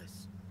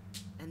Heartless,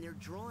 and they're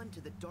drawn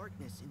to the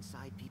darkness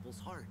inside people's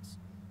hearts.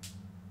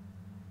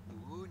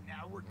 Ooh,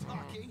 now we're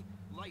talking.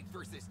 Light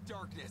versus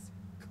darkness.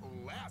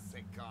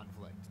 Classic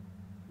conflict.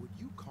 Would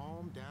you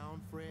calm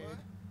down, Fred? What?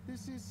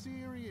 This is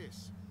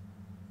serious.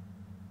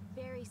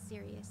 Very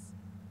serious.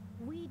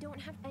 We don't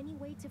have any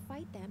way to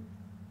fight them.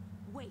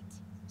 Wait,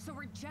 so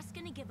we're just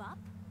gonna give up?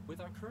 With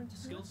our current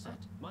skill set,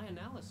 my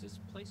analysis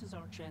places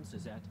our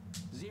chances at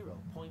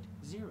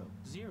 0.0000.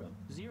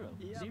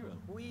 Yep,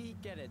 we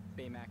get it,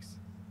 Baymax.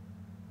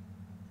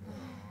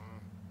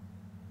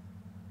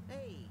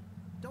 Hey,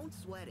 don't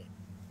sweat it.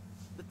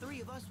 The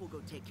three of us will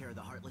go take care of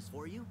the Heartless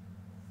for you.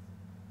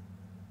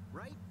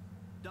 Right?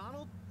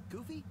 Donald?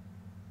 Goofy?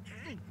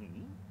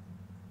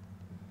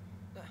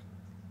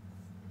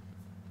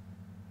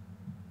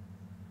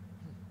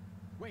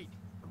 Wait.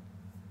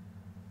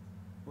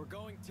 We're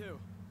going too.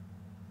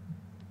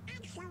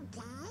 It's okay.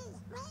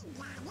 We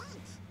got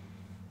it.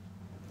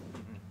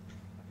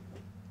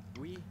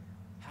 We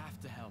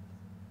have to help.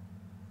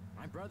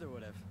 My brother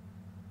would have.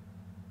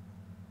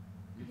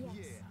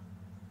 Yes.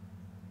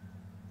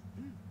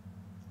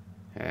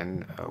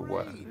 And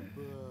what?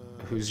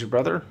 Who's your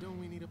brother? Don't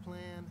we need a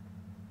plan?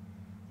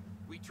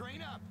 We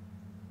train up.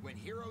 When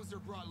heroes are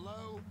brought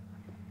low,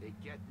 they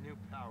get new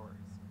powers.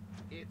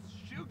 It's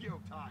Shugyo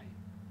time.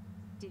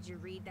 Did you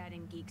read that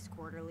in Geeks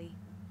Quarterly?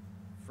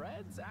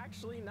 Fred's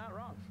actually not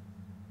wrong.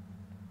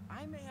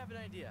 I may have an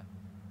idea.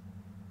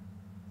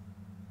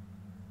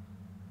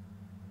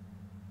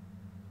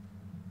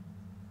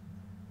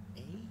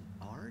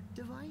 AR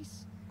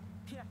device?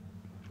 Yeah.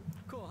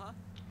 Cool, huh?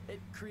 It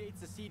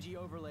creates a CG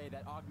overlay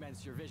that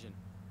augments your vision.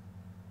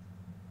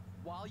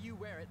 While you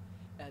wear it,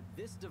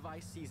 this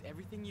device sees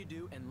everything you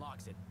do and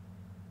locks it.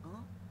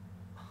 Huh?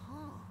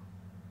 Huh.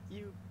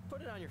 You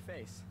put it on your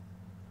face.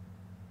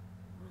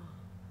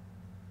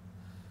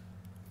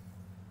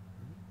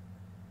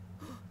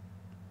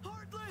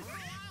 Heartless!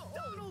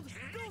 Donald!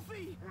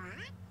 Goofy! Are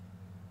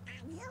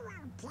you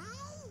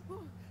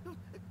okay?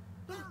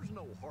 There's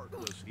no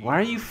Heartless here. Why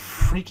are you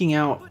freaking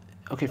out?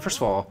 Okay, first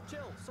of all, Chill,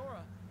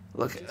 Sora.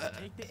 look, Just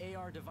take the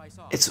AR device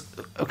off. it's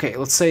okay.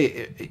 Let's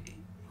say,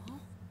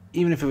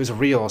 even if it was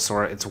real,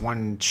 Sora, it's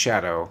one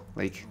shadow.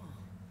 Like,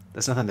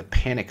 there's nothing to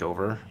panic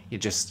over. You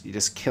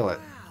just kill it.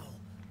 Wow.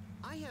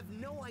 I have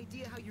no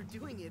idea how you're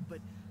doing it, but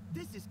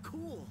this is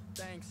cool.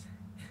 Thanks.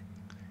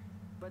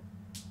 But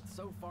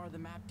so far the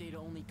map data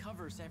only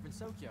covers San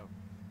Francisco.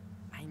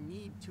 I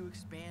need to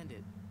expand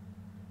it.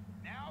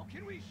 Now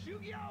can we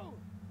shoot yo?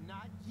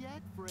 Not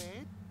yet,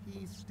 Fred.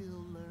 He's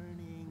still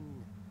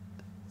learning.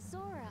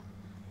 Sora,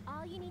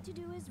 all you need to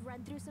do is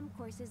run through some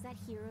courses that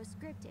Hero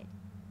scripted.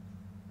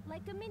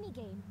 Like a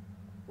minigame.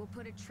 We'll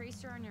put a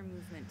tracer on your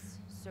movements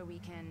so we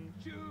can...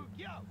 Shoot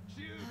yo!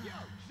 Shoot yo!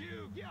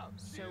 Shoot yo!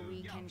 So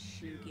we can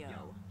shoot yo.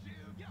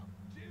 Shoot yo!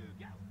 Shoot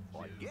yo!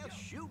 I guess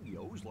shoot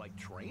yo's like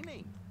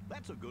training.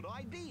 That's a good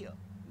idea.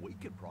 We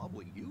could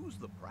probably use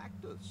the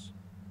practice.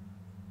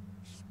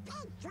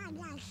 Speak for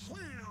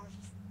yourself.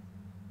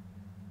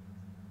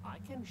 I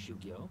can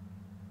shoot yo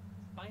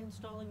by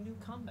installing new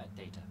combat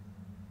data.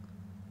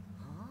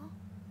 Huh?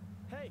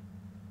 Hey.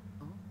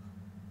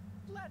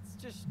 Let's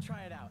just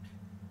try it out.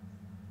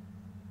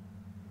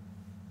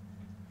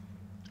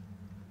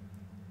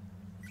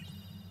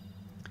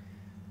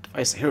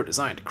 Device Hero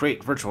designed to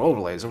create virtual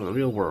overlays over the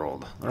real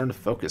world. Learn to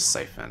focus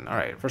siphon.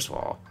 Alright, first of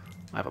all,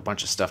 I have a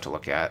bunch of stuff to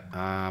look at.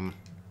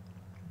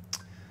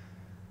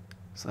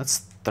 So that's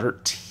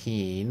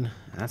 13.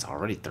 And that's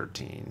already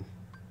 13.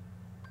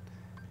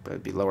 But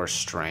it'd be lower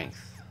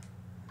strength.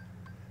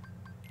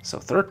 So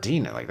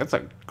 13, like, that's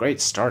a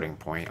great starting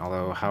point.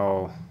 Although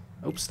how...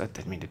 Oops, that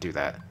didn't mean to do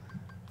that.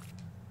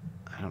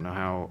 I don't know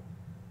how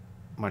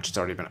much it's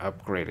already been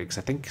upgraded. Because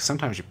I think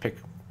sometimes you pick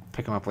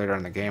them up later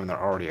in the game and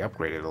they're already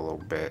upgraded a little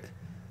bit.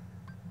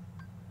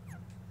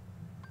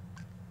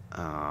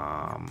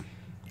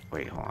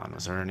 Wait, hold on.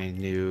 Was there any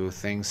new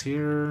things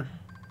here?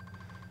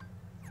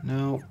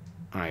 No.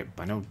 Alright,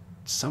 I know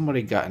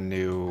somebody got a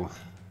new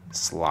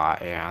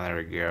slot. Yeah, there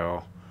we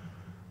go.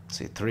 Let's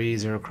see,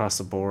 3-0 across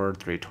the board,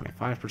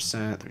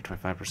 325%,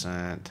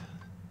 325%.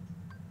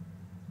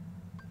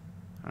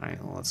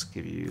 Alright, well, let's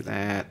give you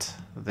that.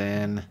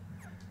 Then,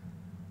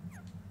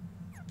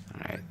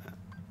 alright,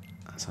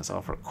 so that's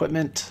all for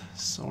equipment.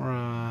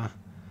 Sora,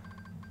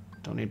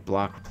 don't need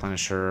block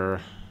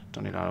replenisher,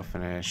 don't need auto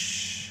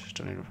finish,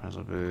 don't need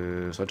reprisal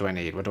boost. What do I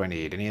need? What do I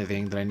need?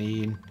 Anything that I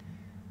need?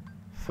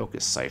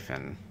 Focus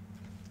siphon.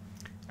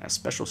 A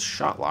special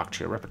shot lock to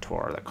your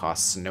repertoire that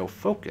costs no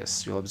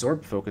focus. You'll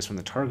absorb focus from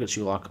the targets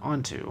you lock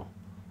onto.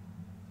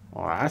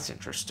 Well, that's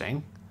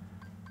interesting.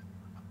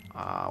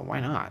 Why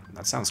not?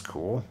 That sounds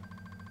cool.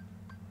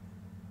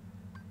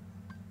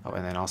 Oh,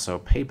 and then also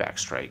payback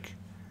strike.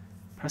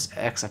 Press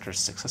X after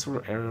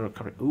successful area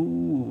recovery.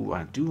 Ooh,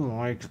 I do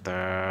like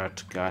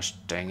that. Gosh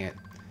dang it.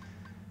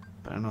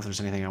 But I don't know if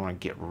there's anything I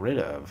want to get rid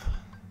of.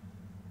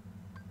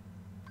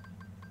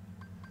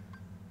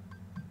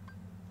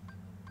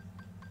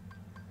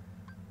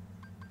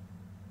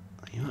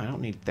 You know, I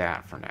don't need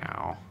that for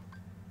now.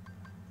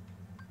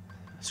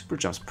 Super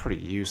jump's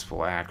pretty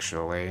useful,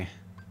 actually.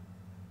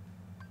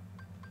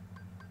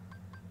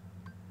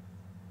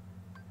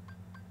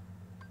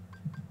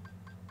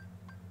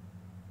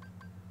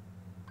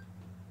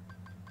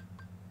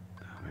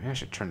 Maybe I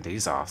should turn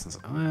these off since,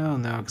 well,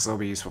 no, because they'll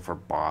be useful for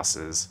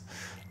bosses.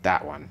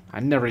 That one. I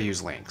never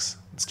use links.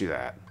 Let's do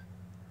that.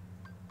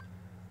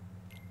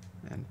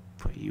 And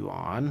put you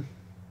on.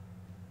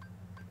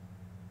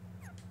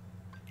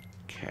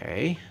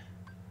 Okay.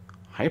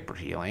 Hyper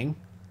healing.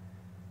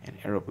 And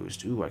arrow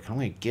boost. Ooh, I can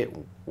only get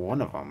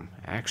one of them,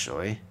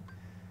 actually.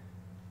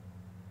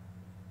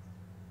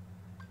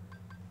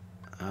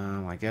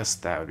 I guess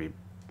that would be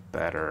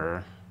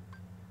better.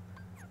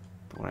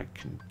 But what I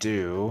can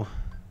do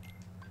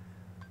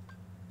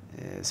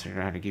is figure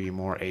out how to give you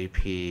more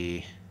AP.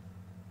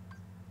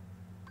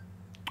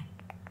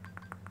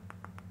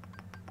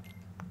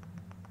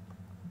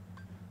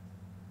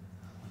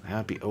 That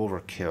would be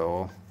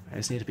overkill. I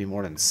just need to be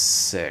more than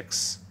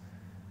 6.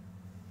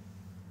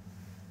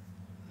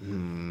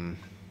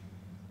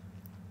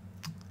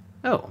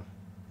 Oh.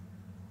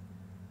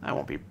 That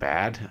won't be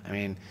bad. I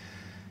mean,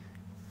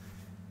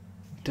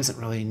 it doesn't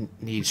really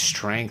need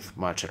strength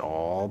much at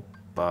all,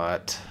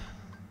 but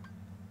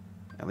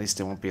at least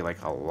it won't be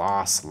like a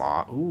loss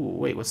lot. Ooh,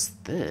 wait, what's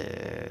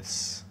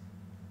this?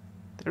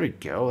 There we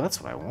go.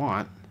 That's what I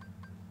want.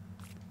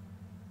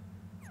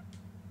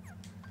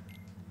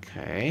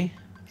 Okay.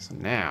 So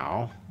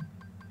now,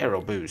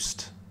 arrow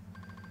boost.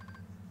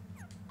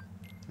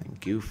 And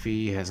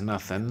Goofy has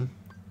nothing.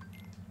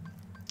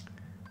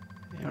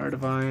 AR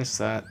device,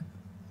 that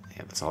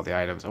That's all the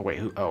items. Oh, wait,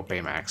 who? Oh,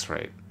 Baymax,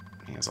 right.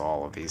 He has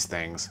all of these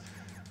things.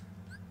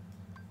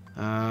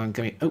 Give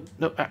me... Oh,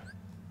 no. Ah.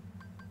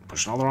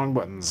 Pushing all the wrong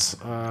buttons.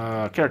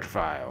 Character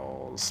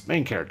files.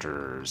 Main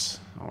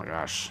characters. Oh, my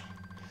gosh.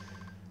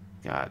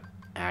 Got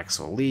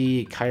Axel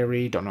Lee,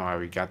 Kyrie. Don't know why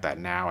we got that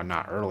now and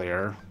not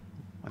earlier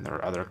when there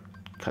were other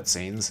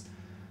cutscenes.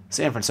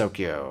 San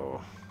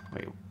Francisco.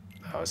 Wait,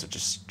 oh, is it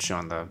just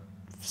showing the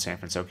San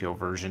Francisco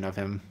version of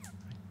him?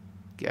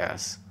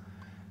 Guess.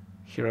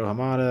 Hiro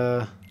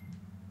Hamada.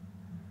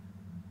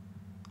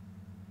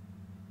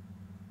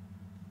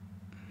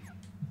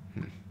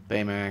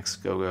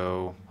 Baymax,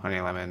 Go-Go,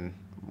 Honey Lemon,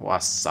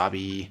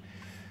 Wasabi.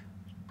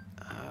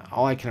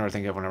 All I can ever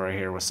think of whenever I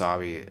hear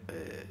Wasabi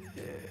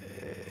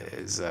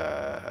is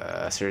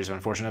a series of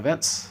unfortunate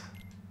events.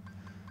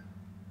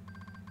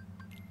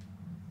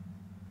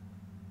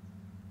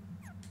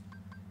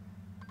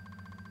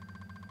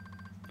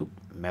 Oop,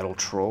 Metal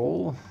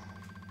Troll.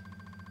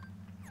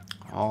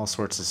 All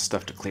sorts of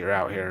stuff to clear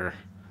out here.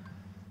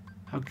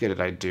 How good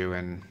did I do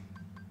in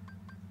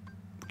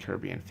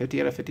Caribbean? 50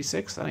 out of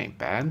 56? That ain't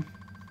bad.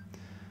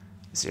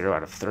 0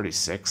 out of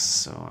 36.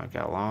 So I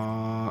got a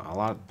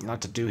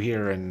lot to do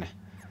here in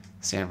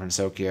San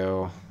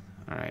Francisco.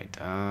 All right.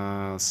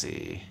 Let's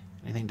see.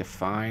 Anything to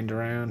find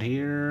around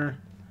here?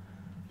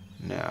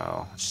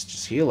 No. Let's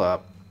just heal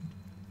up.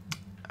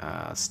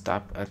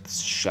 Stop at the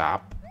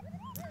shop.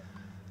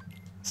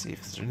 Let's see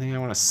if there's anything I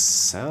want to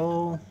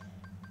sell.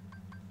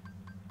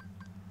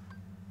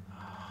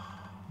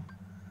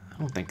 I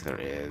don't think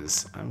there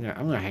is. I'm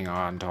gonna hang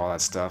on to all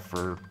that stuff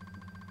for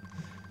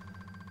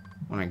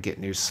when I get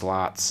new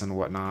slots and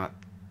whatnot.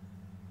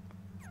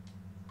 I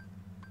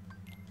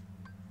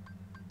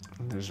don't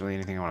think there's really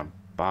anything I want to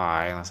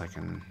buy unless I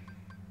can.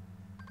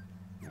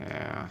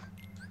 Yeah.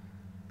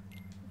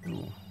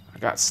 Ooh, I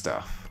got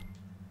stuff.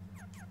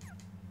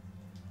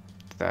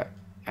 Did that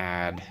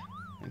add?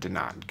 It did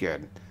not.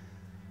 Good.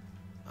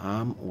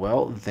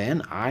 Well,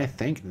 then I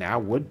think now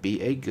would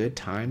be a good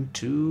time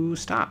to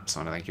stop. So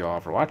I want to thank you all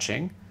for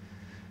watching,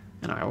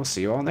 and I will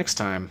see you all next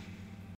time.